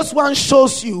 Those one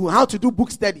shows you how to do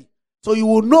book study. So you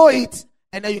will know it,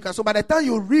 and then you can. So by the time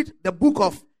you read the book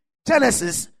of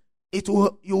Genesis,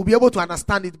 you will be able to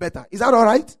understand it better. Is that all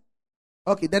right?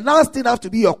 Okay, the last thing has to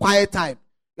be your quiet time.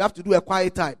 You have to do a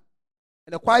quiet time.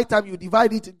 And the quiet time, you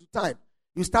divide it into time.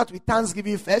 You start with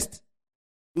thanksgiving first.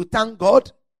 You thank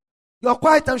God. Your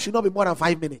quiet time should not be more than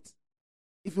 5 minutes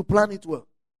if you plan it well.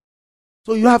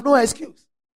 So you have no excuse.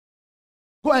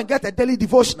 Go and get a daily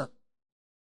devotional.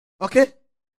 Okay?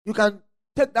 You can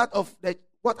take that of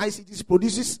what ICGC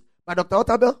produces by Dr.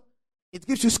 Otabel. It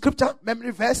gives you scripture,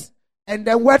 memory verse, and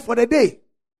then word for the day.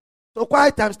 So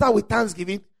quiet time, start with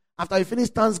thanksgiving. After you finish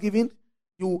thanksgiving,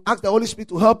 you ask the Holy Spirit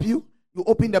to help you. You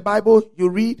open the Bible, you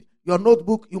read your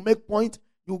notebook, you make point.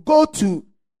 You go to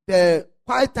the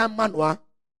quiet time manual,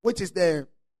 which is the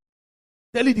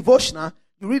daily devotional.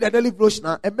 You read the daily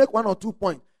devotional and make 1 or 2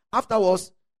 points.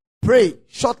 Afterwards, pray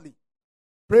shortly.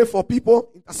 Pray for people,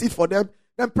 intercede for them,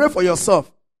 then pray for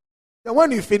yourself. Then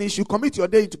when you finish, you commit your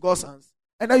day into God's hands.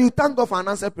 And then you thank God for an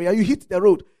answered prayer. You hit the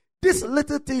road. These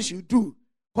little things you do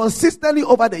consistently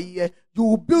over the year, you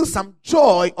will build some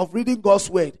joy of reading God's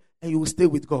word and you will stay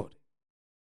with God.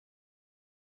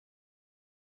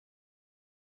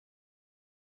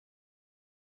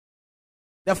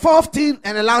 The fourth thing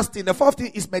and the last thing, the fourth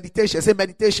thing is meditation. Say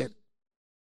meditation.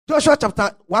 Joshua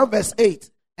chapter 1 verse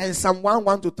 8 and Psalm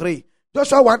 1:1-3.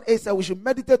 Joshua 1:8 says we should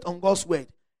meditate on God's word.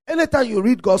 Anytime you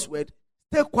read God's word,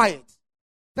 stay quiet.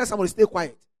 Tell somebody, stay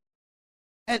quiet.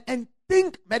 And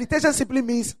think. Meditation simply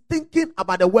means thinking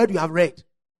about the word you have read.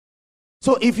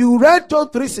 So if you read John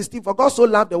 3:16, for God so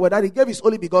loved the world that he gave his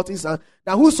only begotten son,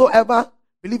 that whosoever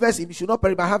believes in him should not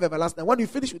perish but have everlasting. When you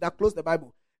finish with that, close the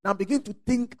Bible. Now begin to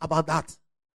think about that.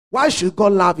 Why should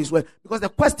God love his word? Because the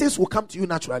questions will come to you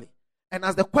naturally. And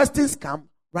as the questions come,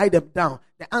 write them down.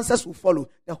 The answers will follow.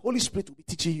 The Holy Spirit will be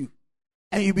teaching you.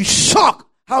 And you'll be shocked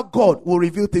how God will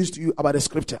reveal things to you about the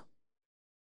scripture.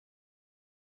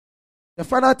 The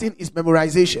final thing is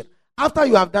memorization. After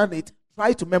you have done it,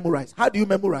 try to memorize. How do you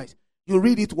memorize? You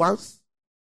read it once,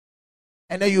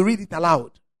 and then you read it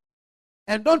aloud.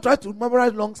 And don't try to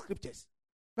memorize long scriptures.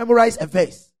 Memorize a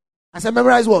verse. I said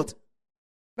memorize what?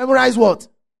 Memorize what?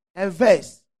 A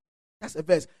verse. That's a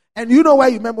verse. And you know why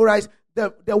you memorize?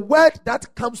 The word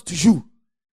that comes to you.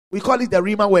 We call it the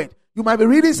Rhema word. You might be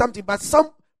reading something, but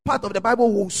some part of the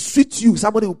Bible will suit you.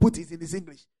 Somebody will put it in his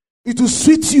English. It will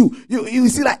suit you. You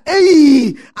see like,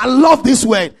 hey, I love this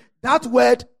word. That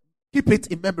word, keep it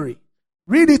in memory.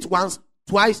 Read it once,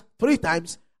 twice, 3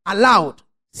 times, aloud,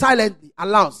 silently,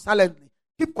 aloud, silently.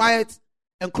 Keep quiet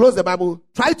and close the Bible.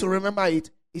 Try to remember it.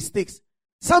 It sticks.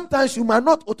 Sometimes you might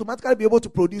not automatically be able to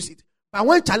produce it. But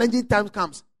when challenging time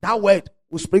comes, that word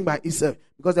will spring by itself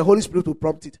because the Holy Spirit will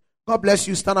prompt it. God bless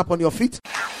you. Stand up on your feet.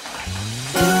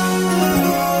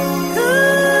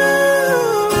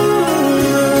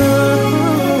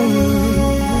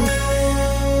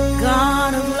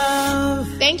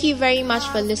 very much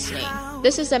for listening.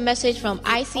 This is a message from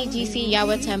ICGC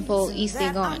Yahweh Temple, East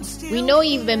Legon. We know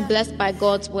you've been blessed by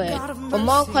God's word. For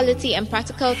more quality and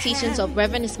practical teachings of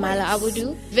Reverend Ismaila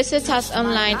Awudu, visit us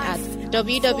online at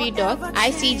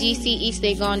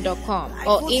www.icgceastlegon.com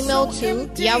or email to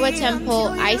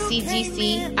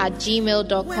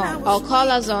yahwehtemple@icgc@gmail.com or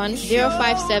call us on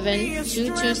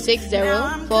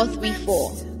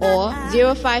 057-2260-434 or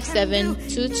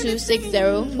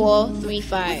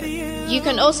 057-2260-435. You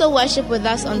can also worship with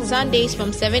us on Sundays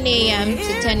from 7 a.m.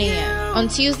 to 10 a.m., on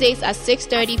Tuesdays at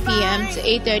 6:30 p.m. to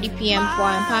 8:30 p.m. for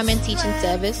our empowerment teaching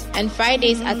service, and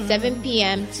Fridays at 7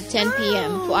 p.m. to 10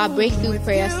 p.m. for our breakthrough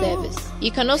prayer service.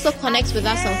 You can also connect with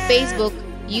us on Facebook,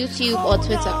 YouTube, or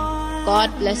Twitter.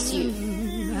 God bless you.